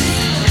beauty.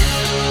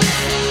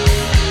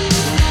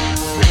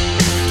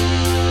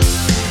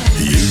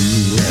 You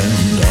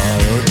and I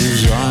are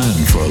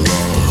designed for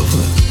love.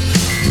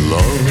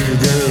 Love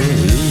there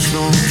is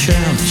no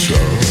chance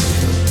of.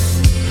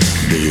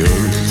 The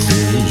earth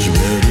is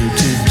ready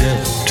to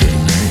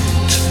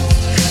detonate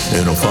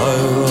in a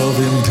fire of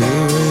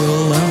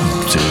imperial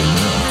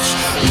emptiness.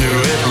 New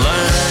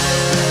Atlantis,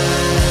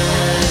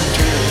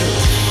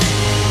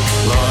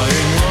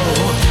 lying low.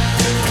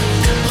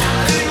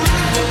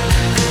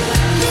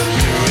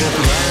 New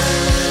Atlantis,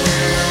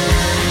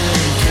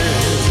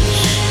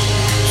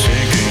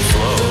 sinking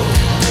slow.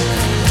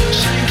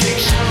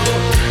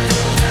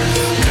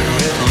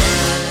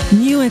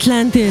 New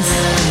Atlantis,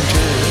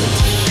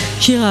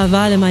 שיר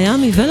אהבה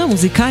למיימי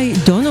ולמוזיקאי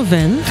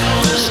דונובן.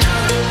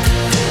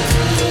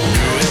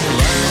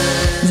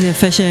 זה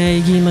יפה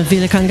שהגיע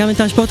מביא לכאן גם את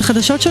ההשפעות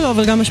החדשות שלו,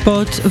 אבל גם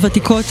השפעות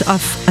ותיקות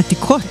אף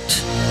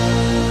עתיקות.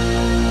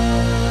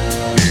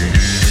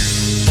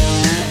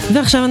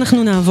 ועכשיו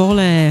אנחנו נעבור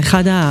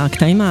לאחד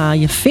הקטעים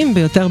היפים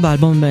ביותר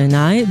באלבום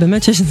בעיניי.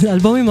 באמת שיש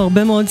אלבום עם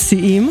הרבה מאוד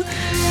שיאים.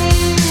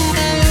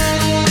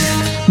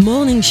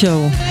 Morning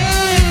Show.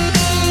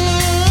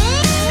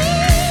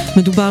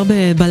 מדובר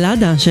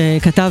בבלדה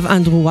שכתב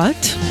אנדרו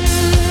וואט.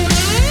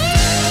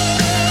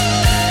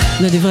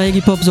 לדברי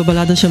איגי פופ זו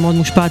בלדה שמאוד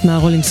מושפעת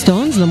מהרולינג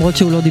סטונס, למרות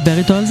שהוא לא דיבר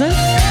איתו על זה.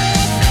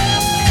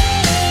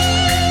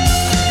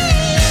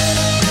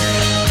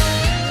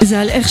 זה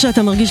על איך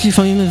שאתה מרגיש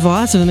לפעמים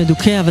מבואס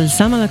ומדוכא, אבל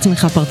שם על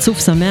עצמך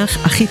פרצוף שמח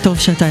הכי טוב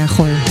שאתה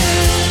יכול.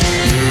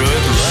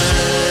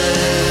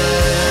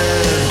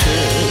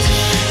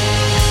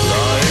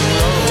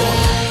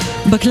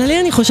 בכללי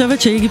אני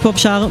חושבת שאיגי פופ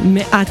שר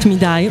מעט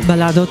מדי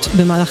בלדות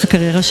במהלך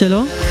הקריירה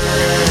שלו.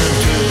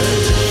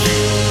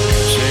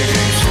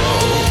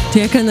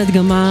 תהיה כאן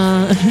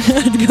הדגמה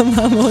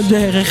מאוד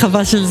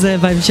רחבה של זה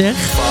בהמשך.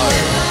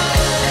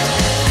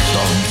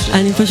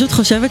 אני פשוט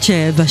חושבת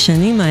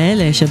שבשנים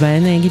האלה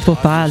שבהן איגי פופ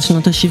פעל,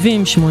 שנות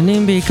ה-70,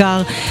 80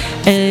 בעיקר,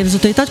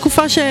 זאת הייתה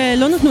תקופה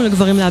שלא נתנו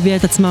לגברים להביע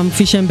את עצמם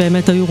כפי שהם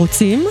באמת היו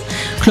רוצים.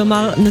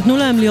 כלומר, נתנו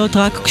להם להיות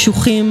רק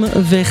קשוחים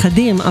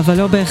וחדים, אבל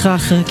לא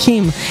בהכרח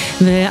רכים.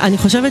 ואני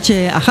חושבת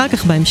שאחר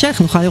כך בהמשך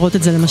נוכל לראות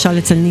את זה למשל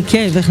אצל ניק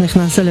קייב, איך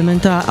נכנס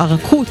אלמנט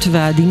הרכות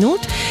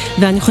והעדינות.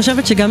 ואני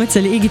חושבת שגם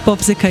אצל איגי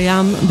פופ זה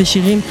קיים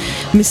בשירים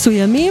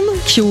מסוימים,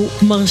 כשהוא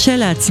מרשה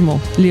לעצמו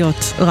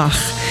להיות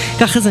רך.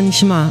 ככה זה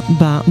נשמע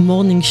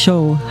במורנינג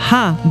שואו,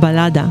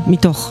 הבלדה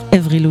מתוך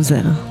Every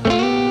Loser.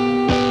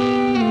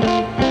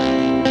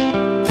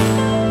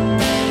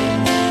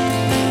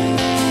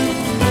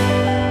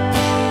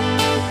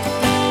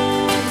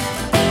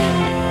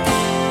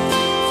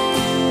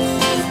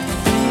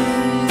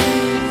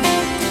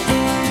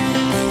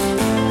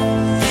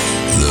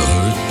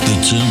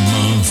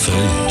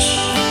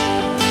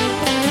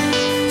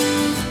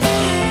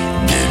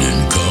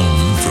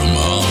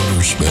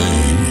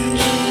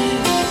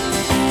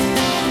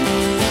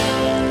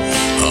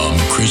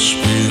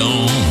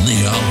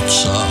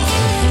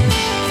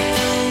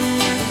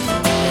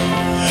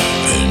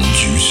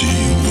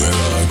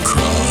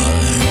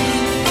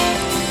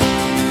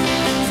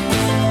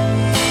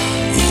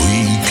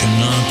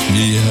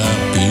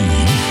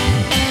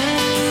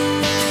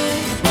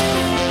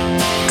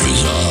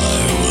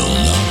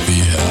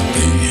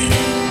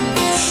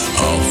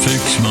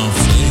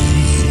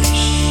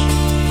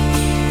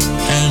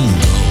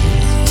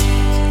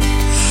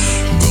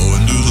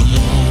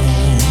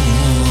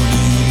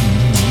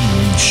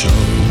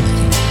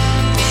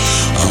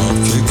 I'll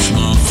fix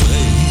my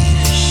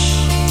face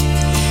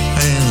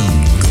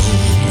and go.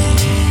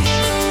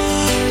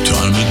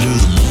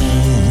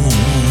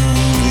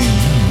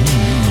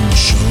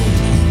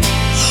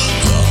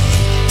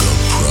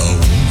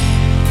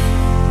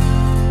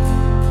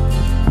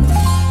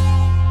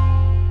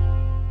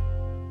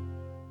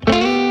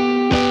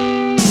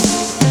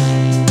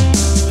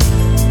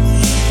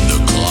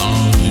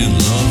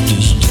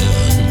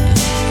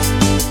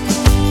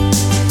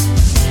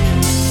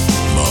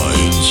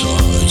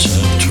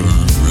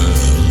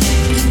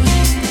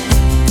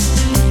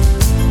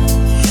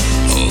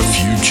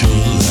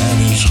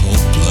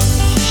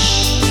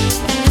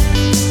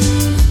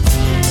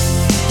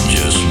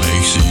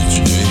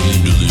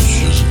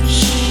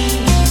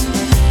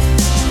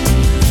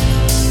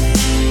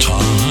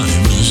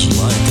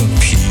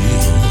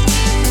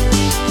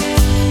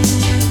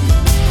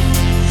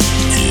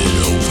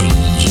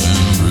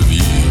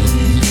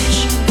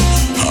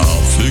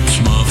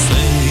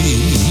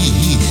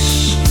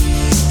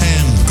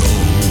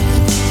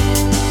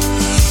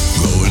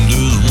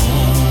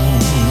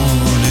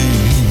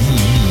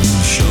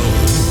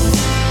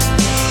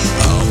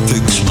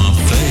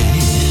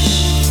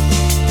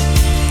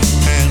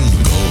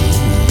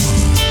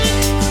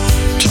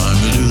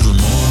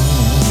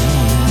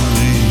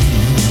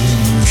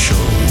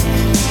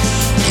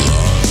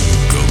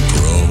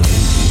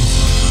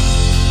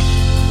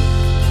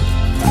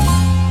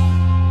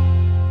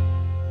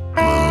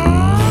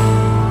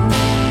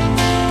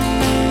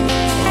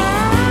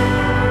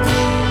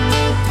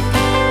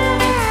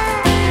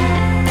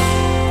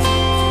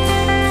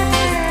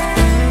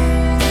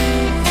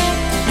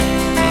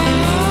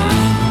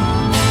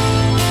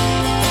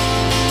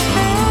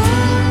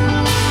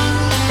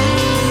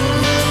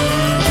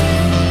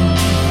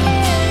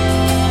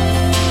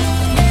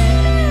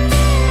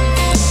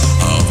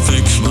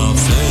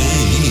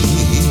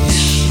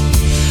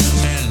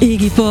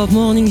 איגי פופ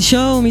מורנינג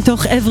שואו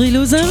מתוך Every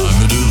Loser.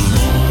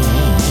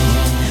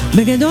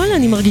 בגדול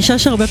אני מרגישה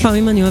שהרבה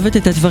פעמים אני אוהבת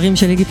את הדברים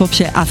של איגי פופ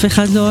שאף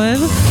אחד לא אוהב,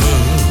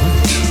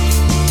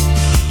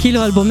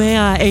 כאילו אלבומי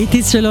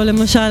ה-80s שלו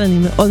למשל אני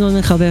מאוד מאוד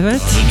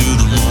מחבבת,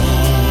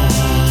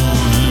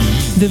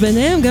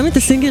 וביניהם גם את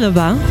הסינגל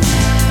הבא.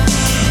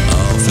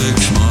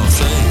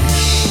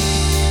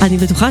 אני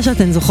בטוחה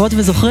שאתן זוכרות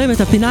וזוכרים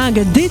את הפינה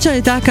האגדית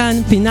שהייתה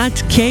כאן,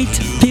 פינת קייט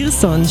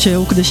פירסון,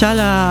 שהוקדשה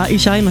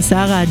לאישה עם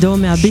השיער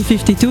האדום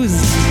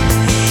מה-B-52s.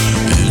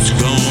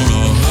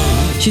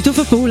 שיתוף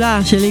הפעולה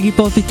של איגי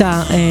פופ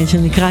איתה,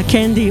 שנקרא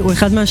קנדי, הוא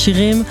אחד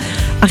מהשירים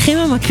הכי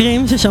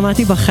ממכרים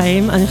ששמעתי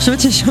בחיים. אני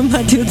חושבת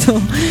ששמעתי אותו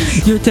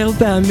יותר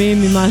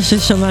פעמים ממה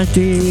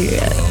ששמעתי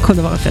כל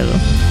דבר אחר.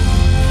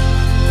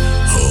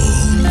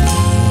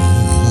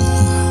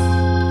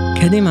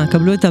 קדימה,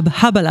 קבלו את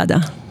הבלדה.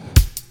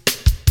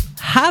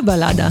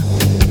 הבלדה.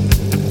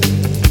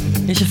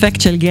 יש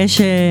אפקט של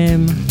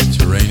גשם.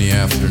 It's a rainy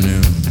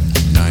afternoon,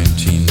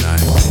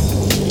 1990.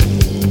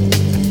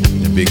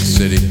 In a big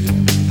city.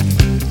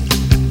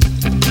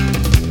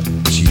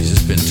 Jeez,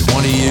 it's been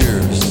 20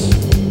 years.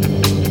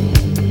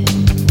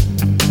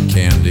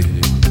 Candy.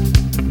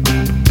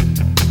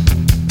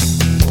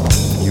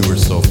 You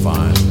were so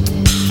fine.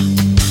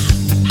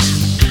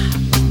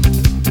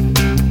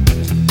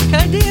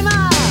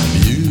 קדימה!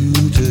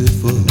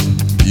 Beautiful,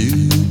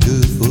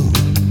 beautiful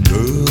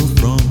girl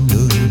from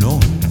the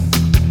north.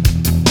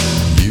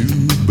 You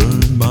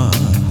burn my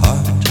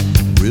heart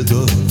with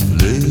a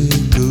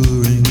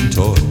flickering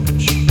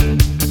torch.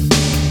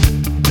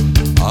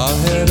 I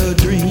had a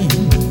dream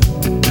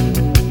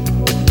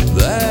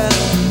that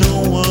no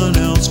one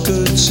else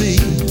could see.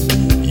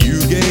 You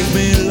gave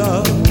me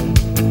love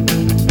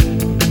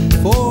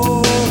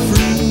for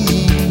free.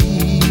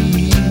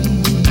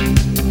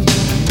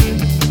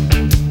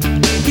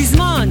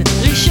 פזמון,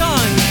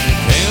 ראשון.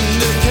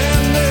 Candy,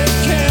 candy,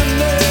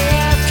 candy,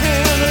 I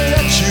can't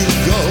let you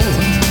go.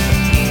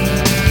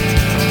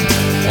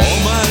 All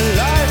my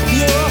life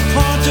you're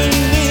haunting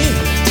me,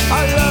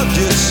 I loved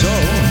you so.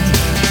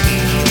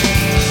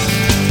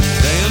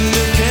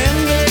 Candy,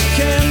 candy,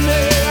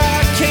 candy,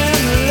 I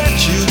can't let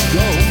you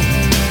go.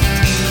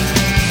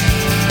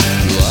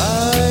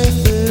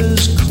 Life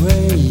is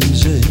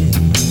crazy.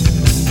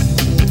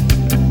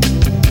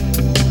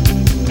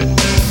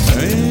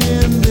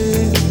 Candy,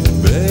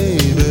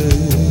 baby.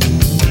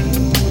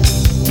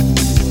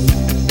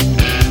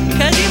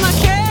 קדימה,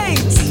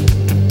 קייט!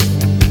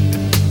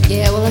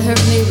 Yeah, well, it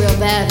hurt me real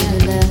bad when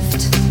you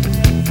left.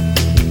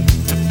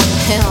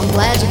 Hell, I'm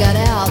glad you got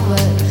out,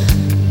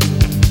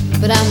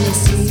 but I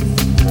miss you.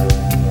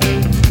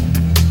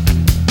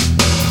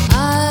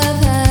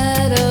 I've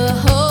had a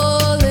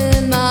hole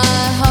in my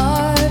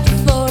heart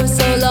for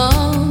so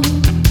long.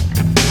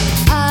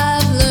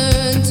 I've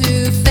learned to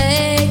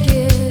fake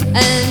it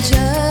and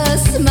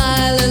just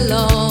smile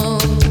along.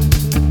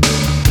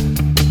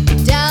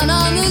 Down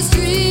on the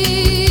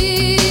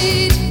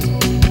street,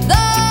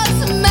 the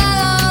smell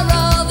are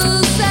all the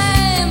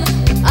same.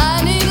 I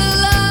need a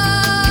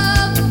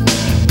love,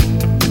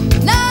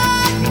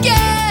 not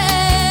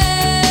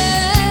games,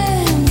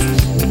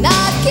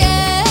 not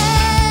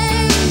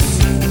games.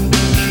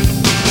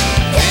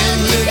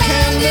 Candy,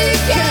 candy,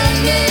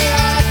 candy,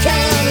 I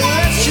can't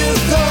let you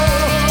go.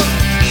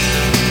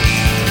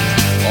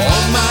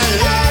 All my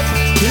life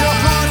you're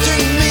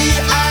haunting me,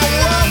 I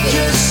love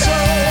you so.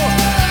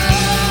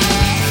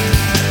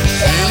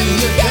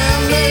 Candy,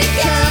 candy,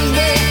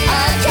 candy,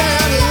 I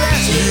can't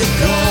let you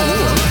go.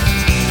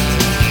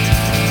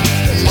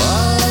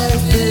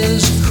 Life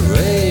is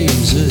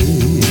crazy.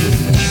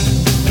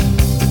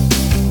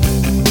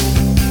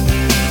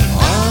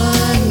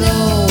 I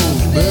know,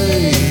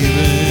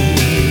 baby.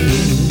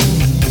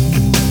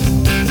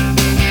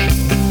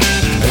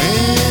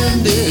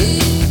 Candy,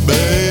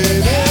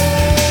 baby.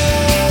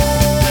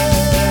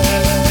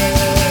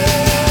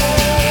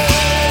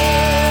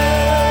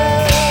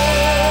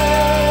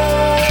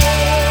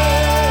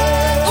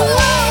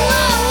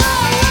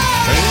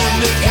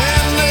 Candy,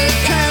 candy,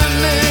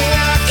 candy,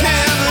 I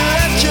can't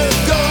let you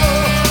go.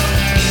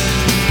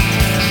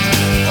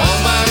 All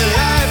my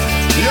life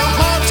you're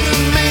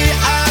haunting me,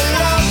 I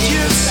love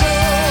you so.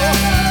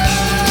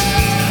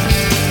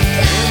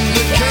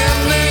 Candy,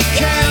 candy,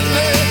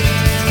 candy,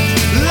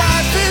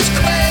 life is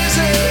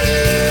crazy.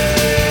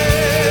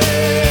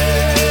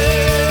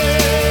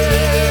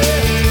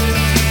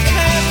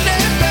 Candy,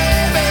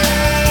 baby.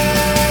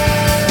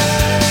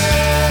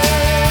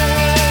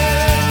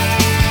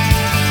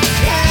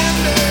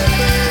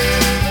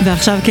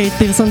 ועכשיו קייט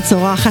פירסון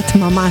צורחת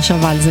ממש,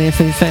 אבל זה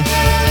יפהפה.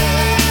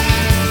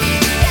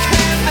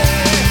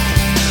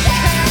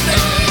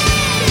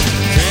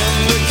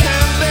 Candy,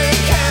 candy,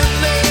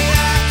 candy,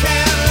 I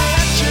can't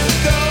let you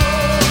go.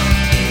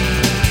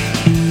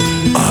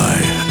 I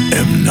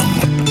am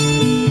not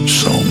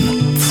some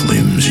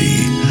flimsy,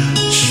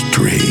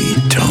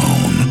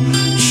 stray-town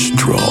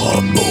straw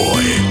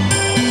boy.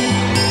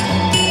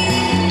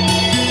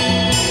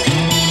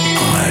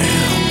 I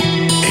am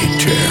a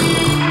terror.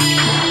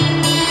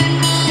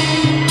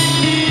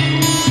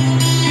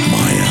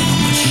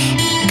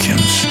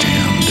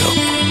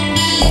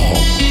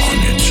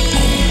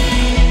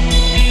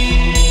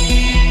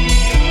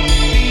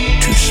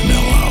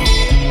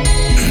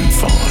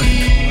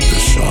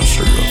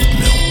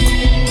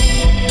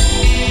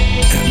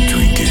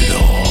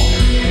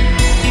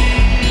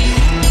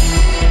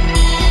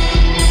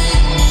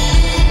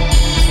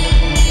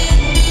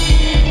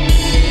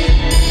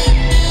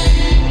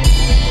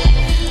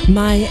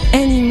 My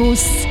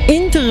Animus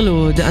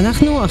Interlude.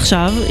 אנחנו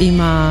עכשיו עם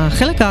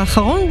החלק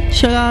האחרון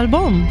של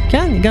האלבום.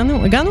 כן,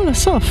 הגענו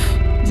לסוף.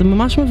 זה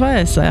ממש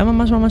מבאס, היה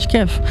ממש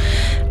כיף.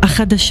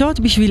 החדשות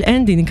בשביל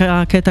אנדי,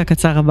 נקרא הקטע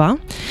הקצר הבא.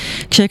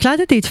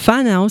 כשהקלטתי את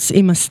פאנהאוס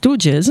עם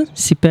הסטוג'ז,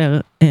 סיפר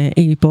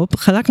איגי פופ,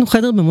 חלקנו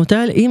חדר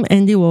במוטל עם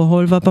אנדי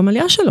וורהול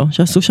והפמליה שלו,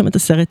 שעשו שם את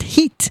הסרט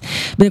היט.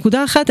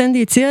 בנקודה אחת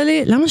אנדי הציע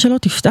לי, למה שלא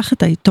תפתח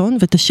את העיתון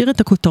ותשאיר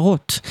את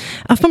הכותרות?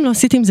 אף פעם לא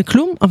עשיתי עם זה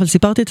כלום, אבל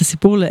סיפרתי את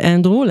הסיפור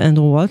לאנדרו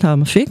וולט,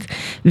 המפיק,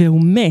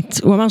 והוא מת.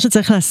 הוא אמר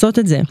שצריך לעשות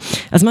את זה.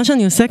 אז מה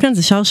שאני עושה כאן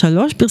זה שר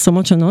 3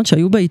 פרסומות שונות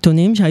שהיו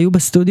בעיתונים שהיו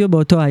בסטודיו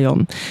באותו היום.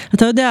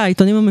 אתה יודע,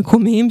 העיתונים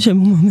המקומיים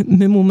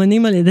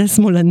שממומנים על ידי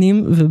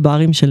שמאלנים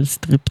וברים של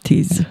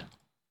סטריפטיז.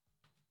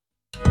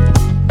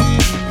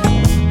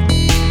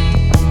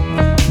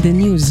 The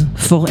news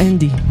for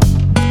Andy.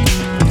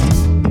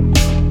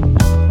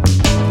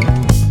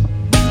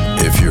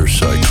 If your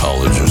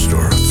psychologist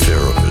or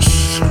therapist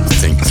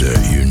think that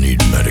you need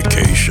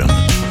medication,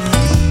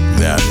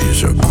 that is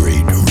a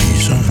great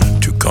reason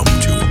to come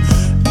to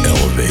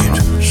Elevate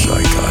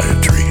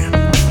Psychiatry.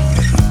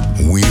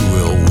 We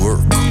will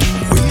work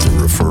with the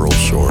referral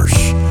source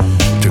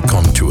to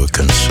come to a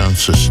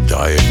consensus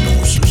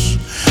diagnosis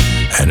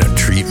and a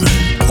treatment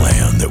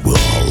plan that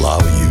will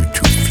allow you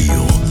to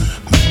feel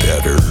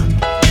better,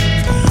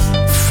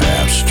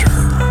 faster.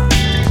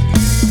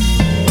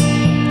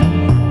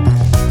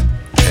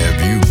 Have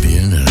you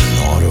been in an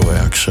auto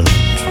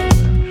accident?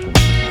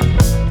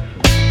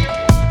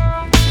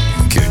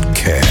 Get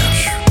cash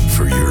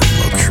for your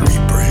luxury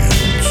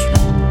brands.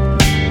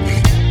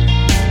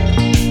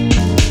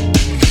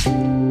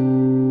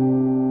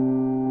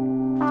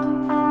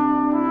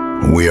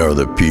 We are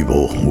the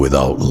people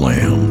without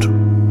land.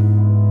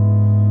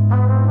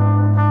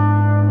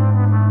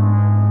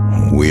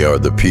 We are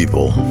the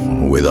people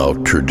without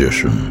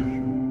tradition.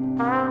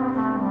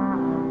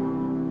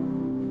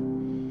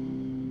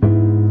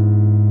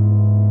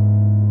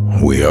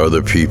 We are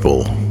the people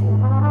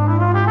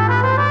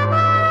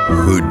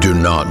who do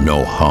not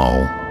know how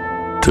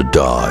to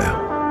die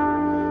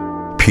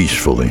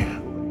peacefully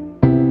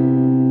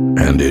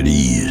and at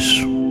ease.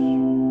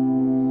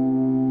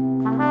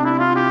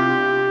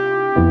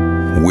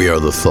 We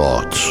are the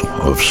thoughts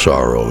of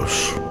sorrows,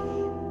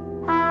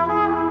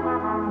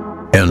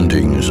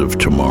 endings of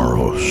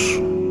tomorrows.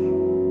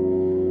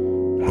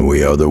 We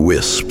are the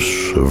wisps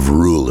of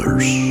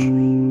rulers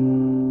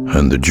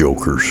and the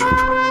jokers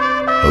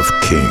of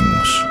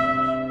kings.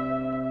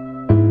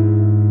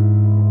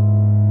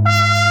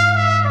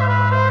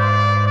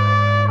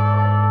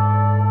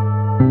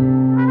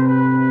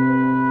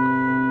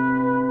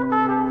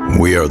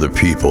 We are the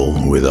people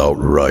without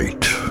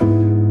right.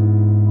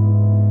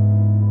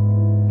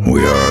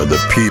 We are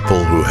the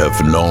people who have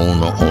known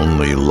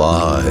only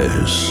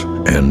lies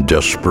and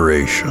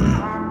desperation.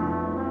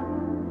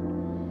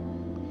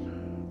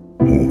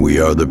 We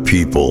are the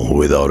people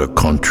without a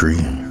country,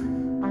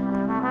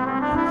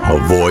 a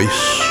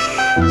voice,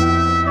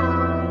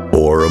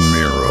 or a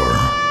mirror.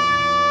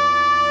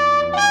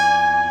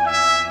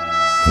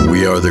 We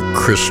are the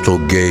crystal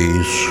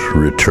gaze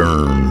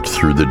returned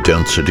through the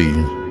density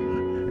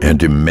and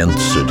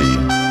immensity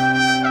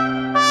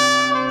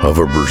of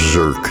a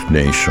berserk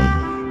nation.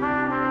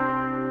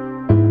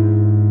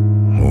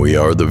 We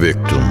are the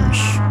victims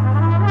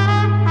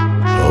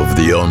of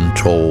the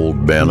untold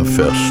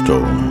manifesto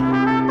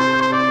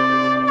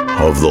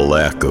of the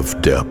lack of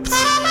depth,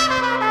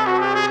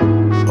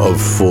 of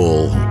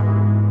full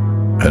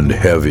and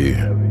heavy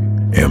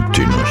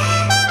emptiness.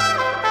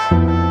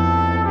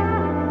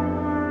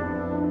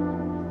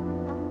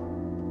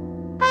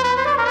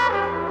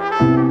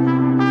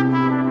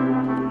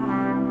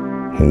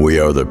 We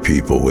are the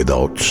people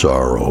without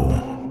sorrow,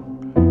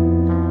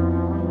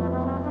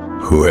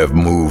 who have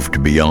moved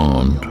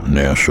beyond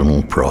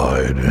national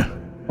pride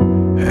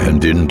and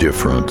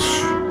indifference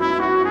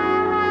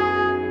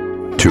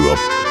to a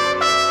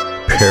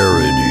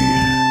parody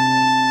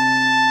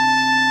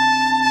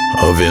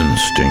of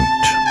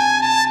instinct.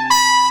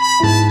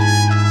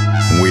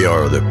 We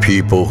are the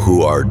people who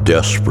are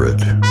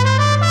desperate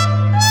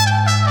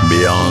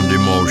beyond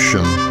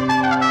emotion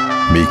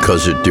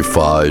because it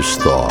defies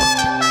thought.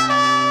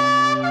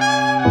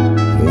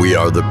 We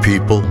are the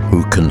people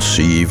who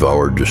conceive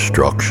our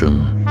destruction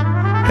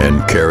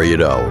and carry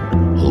it out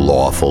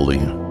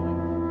lawfully.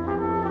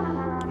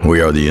 We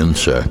are the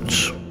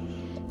insects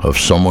of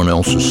someone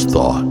else's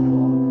thought,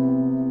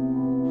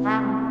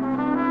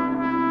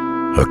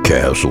 a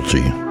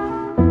casualty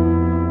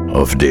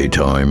of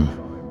daytime,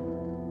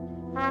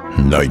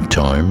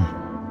 nighttime,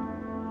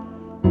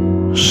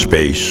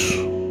 space,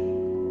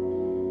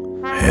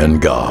 and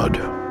God,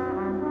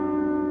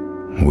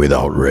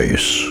 without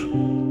race,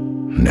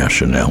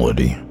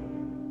 nationality,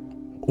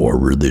 or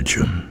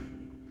religion.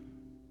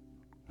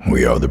 We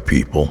are the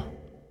people,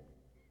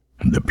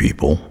 the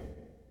people,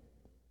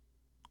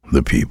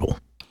 the people.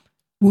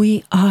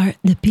 We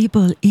are the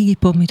people, איגי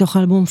פופ, מתוך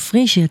האלבום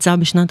פרי שיצא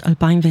בשנת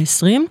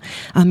 2020.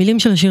 המילים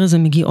של השיר הזה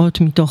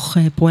מגיעות מתוך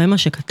פואמה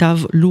שכתב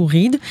לו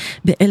ריד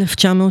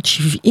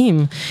ב-1970.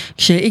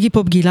 כשאיגי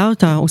פופ גילה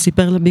אותה, הוא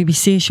סיפר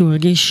ל-BBC שהוא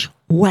הרגיש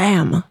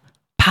וואם,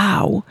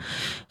 פאו.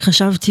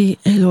 חשבתי,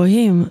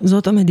 אלוהים,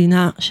 זאת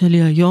המדינה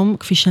שלי היום,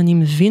 כפי שאני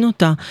מבין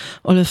אותה,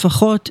 או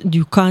לפחות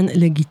דיוקן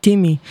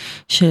לגיטימי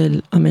של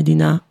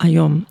המדינה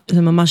היום.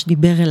 זה ממש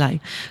דיבר אליי.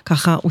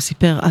 ככה הוא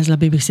סיפר אז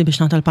ל-BBC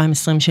בשנת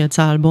 2020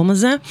 שיצא האלבום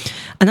הזה.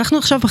 אנחנו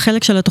עכשיו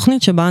בחלק של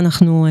התוכנית שבה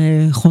אנחנו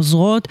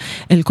חוזרות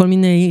אל כל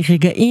מיני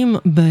רגעים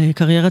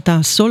בקריירת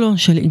הסולו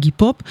של איגי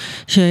פופ,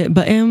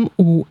 שבהם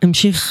הוא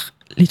המשיך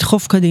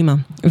לדחוף קדימה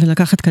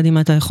ולקחת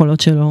קדימה את היכולות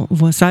שלו,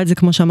 והוא עשה את זה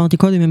כמו שאמרתי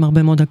קודם עם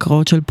הרבה מאוד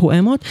הקראות של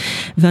פואמות,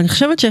 ואני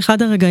חושבת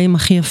שאחד הרגעים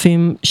הכי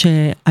יפים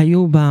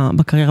שהיו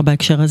בקריירה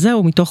בהקשר הזה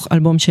הוא מתוך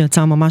אלבום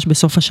שיצא ממש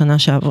בסוף השנה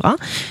שעברה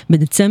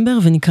בדצמבר,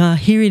 ונקרא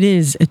Here It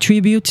Is, A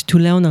Tribute to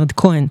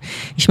Leonard Cohen.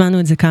 השמענו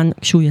את זה כאן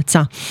כשהוא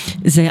יצא.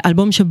 זה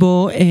אלבום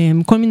שבו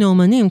כל מיני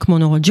אומנים כמו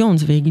נורה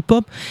ג'ונס ואיגי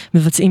פופ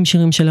מבצעים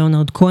שירים של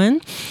ליאונרד כהן.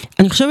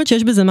 אני חושבת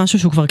שיש בזה משהו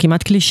שהוא כבר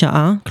כמעט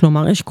קלישאה,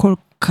 כלומר יש כל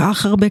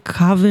כך הרבה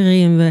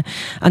קאברים,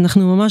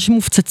 ואנחנו ממש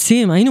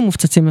מופצצים, היינו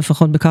מופצצים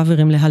לפחות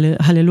בקאברים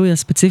להללויה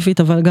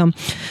ספציפית, אבל גם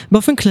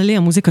באופן כללי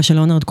המוזיקה של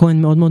ליאונרד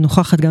כהן מאוד מאוד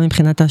נוכחת, גם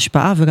מבחינת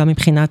ההשפעה וגם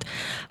מבחינת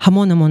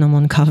המון המון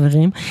המון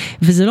קאברים,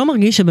 וזה לא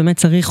מרגיש שבאמת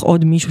צריך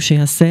עוד מישהו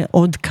שיעשה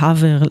עוד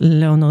קאבר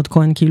לליאונרד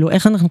כהן, כאילו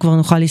איך אנחנו כבר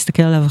נוכל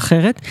להסתכל עליו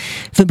אחרת,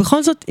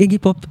 ובכל זאת איגי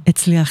פופ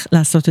הצליח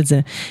לעשות את זה,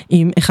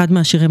 עם אחד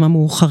מהשירים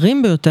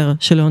המאוחרים ביותר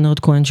של ליאונרד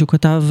כהן, שהוא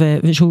כתב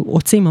ושהוא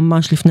הוציא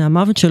ממש לפני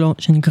המוות שלו,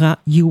 שנקרא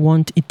You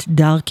Want It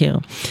Darker.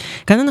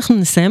 כאן אנחנו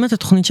נסיים את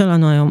התוכנית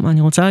שלנו היום.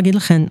 אני רוצה להגיד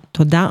לכם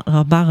תודה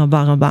רבה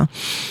רבה רבה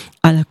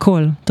על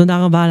הכל. תודה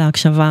רבה על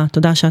ההקשבה,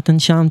 תודה שאתן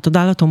שם,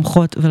 תודה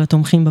לתומכות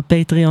ולתומכים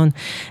בפטריון.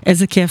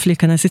 איזה כיף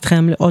להיכנס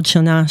איתכם לעוד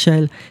שנה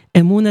של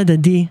אמון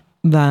הדדי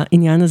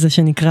בעניין הזה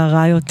שנקרא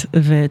ראיות,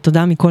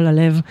 ותודה מכל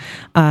הלב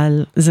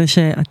על זה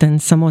שאתן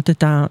שמות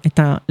את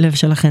הלב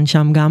שלכן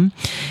שם גם.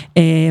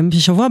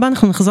 בשבוע הבא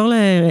אנחנו נחזור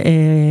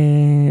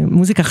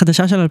למוזיקה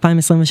חדשה של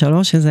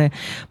 2023, שזה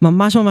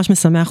ממש ממש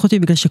משמח אותי,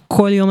 בגלל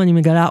שכל יום אני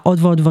מגלה עוד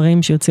ועוד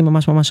דברים שיוצאים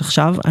ממש ממש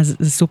עכשיו, אז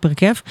זה סופר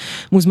כיף.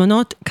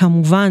 מוזמנות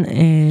כמובן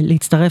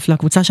להצטרף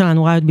לקבוצה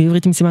שלנו ראיות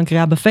בעברית עם סימן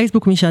קריאה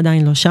בפייסבוק, מי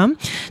שעדיין לא שם.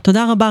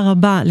 תודה רבה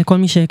רבה לכל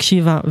מי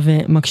שהקשיבה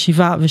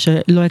ומקשיבה,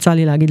 ושלא יצא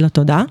לי להגיד לה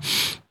תודה.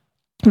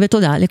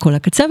 ותודה לכל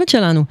הקצוות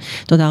שלנו.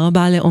 תודה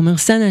רבה לעומר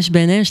סנש,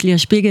 בעינש, ליה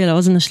שפיגל,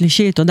 האוזן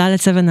השלישית, תודה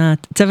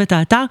לצוות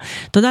האתר,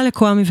 תודה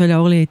לקואמי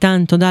ולאורלי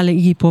איתן, תודה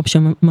לאיגי פופ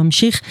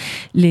שממשיך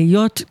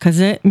להיות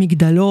כזה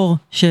מגדלור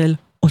של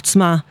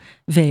עוצמה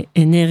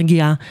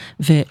ואנרגיה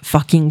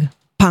ופאקינג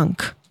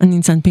פאנק. אני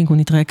ניצן פינק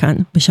ונתראה כאן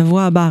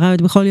בשבוע הבא,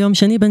 ראיות בכל יום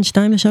שני בין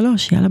 2 ל-3.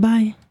 יאללה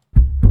ביי.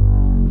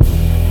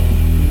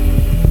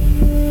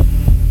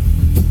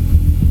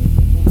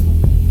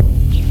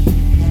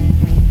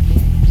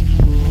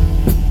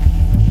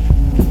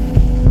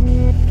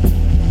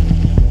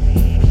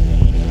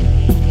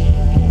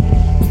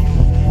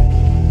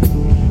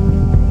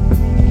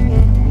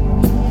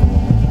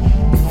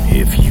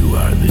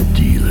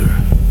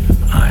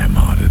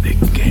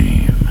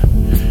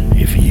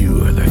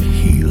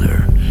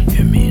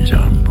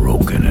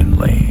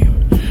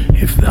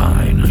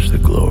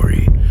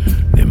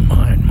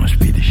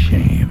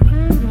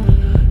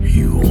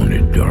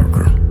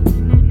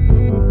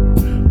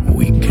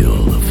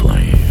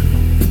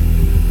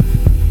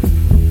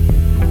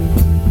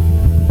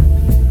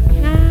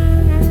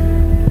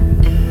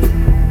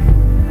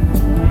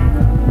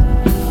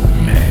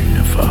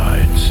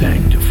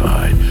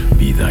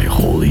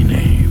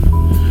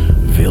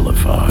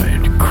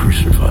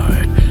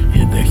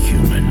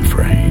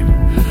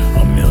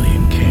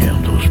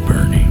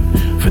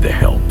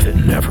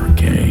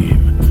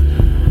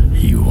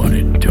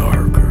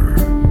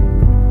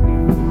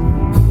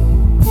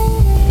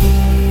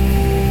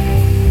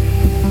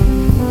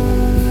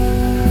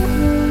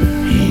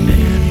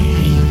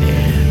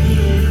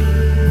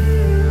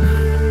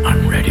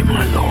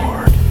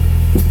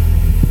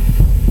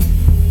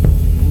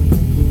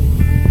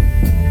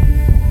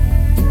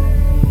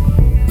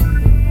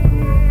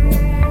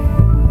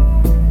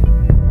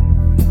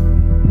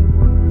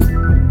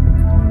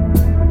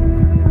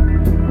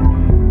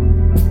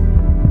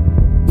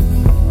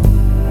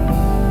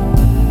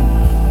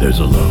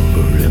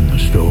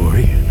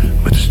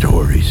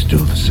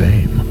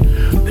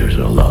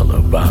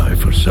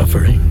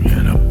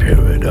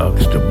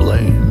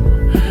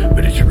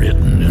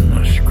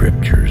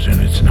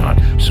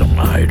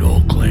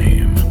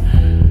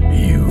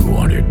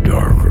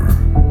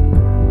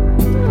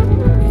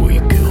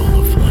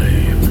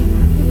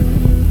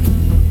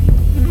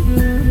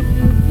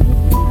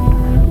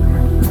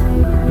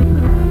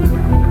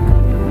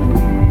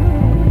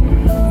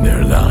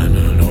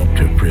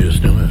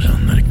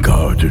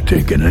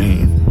 Taking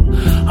aim.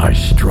 I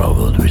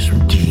struggled with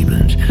some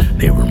demons.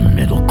 They were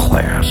middle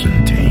class and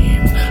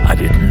tame. I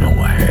didn't know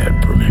I had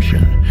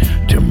permission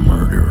to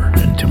murder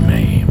and to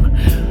maim.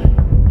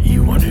 You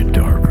wanted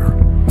darker.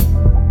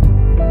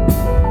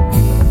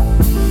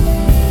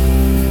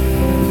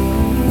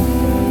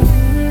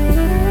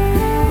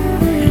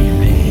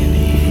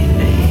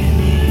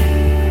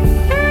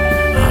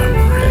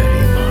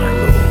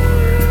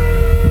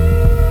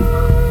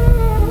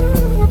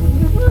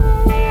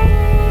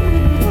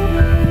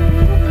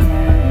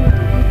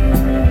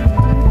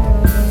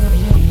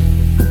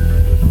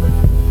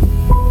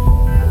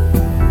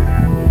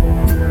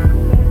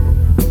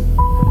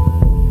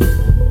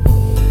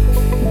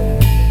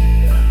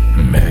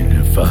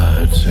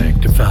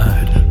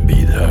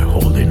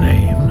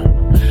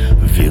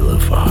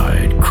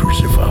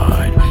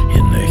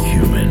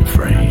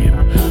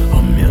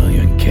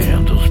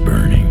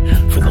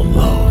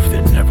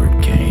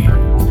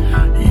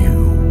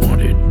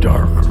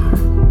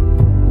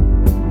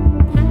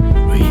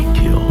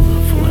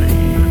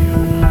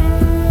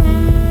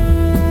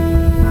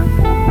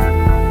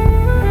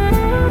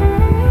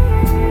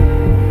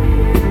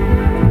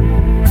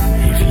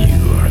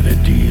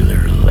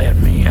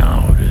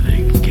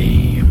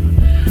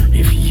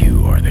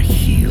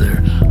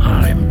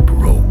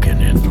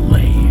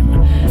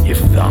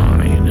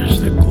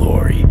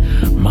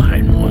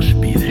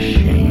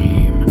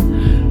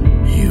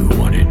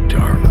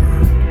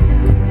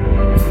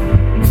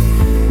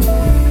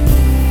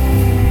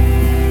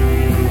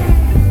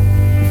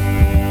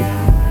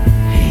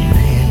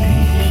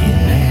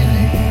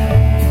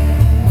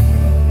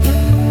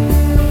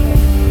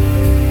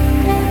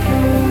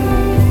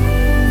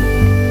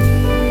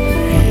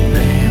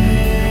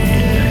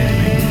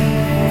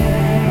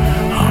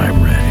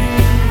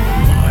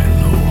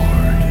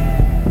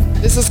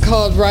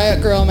 called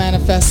Riot Girl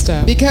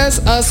Manifesto. Because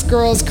us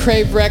girls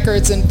crave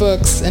records and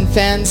books and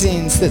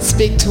fanzines that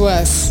speak to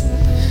us,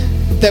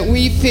 that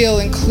we feel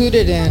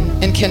included in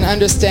and can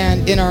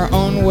understand in our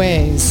own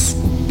ways.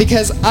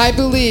 Because I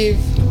believe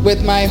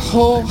with my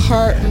whole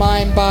heart,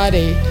 mind,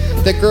 body,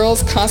 that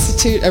girls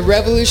constitute a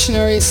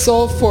revolutionary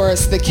soul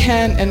force that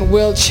can and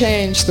will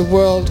change the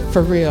world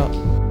for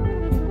real.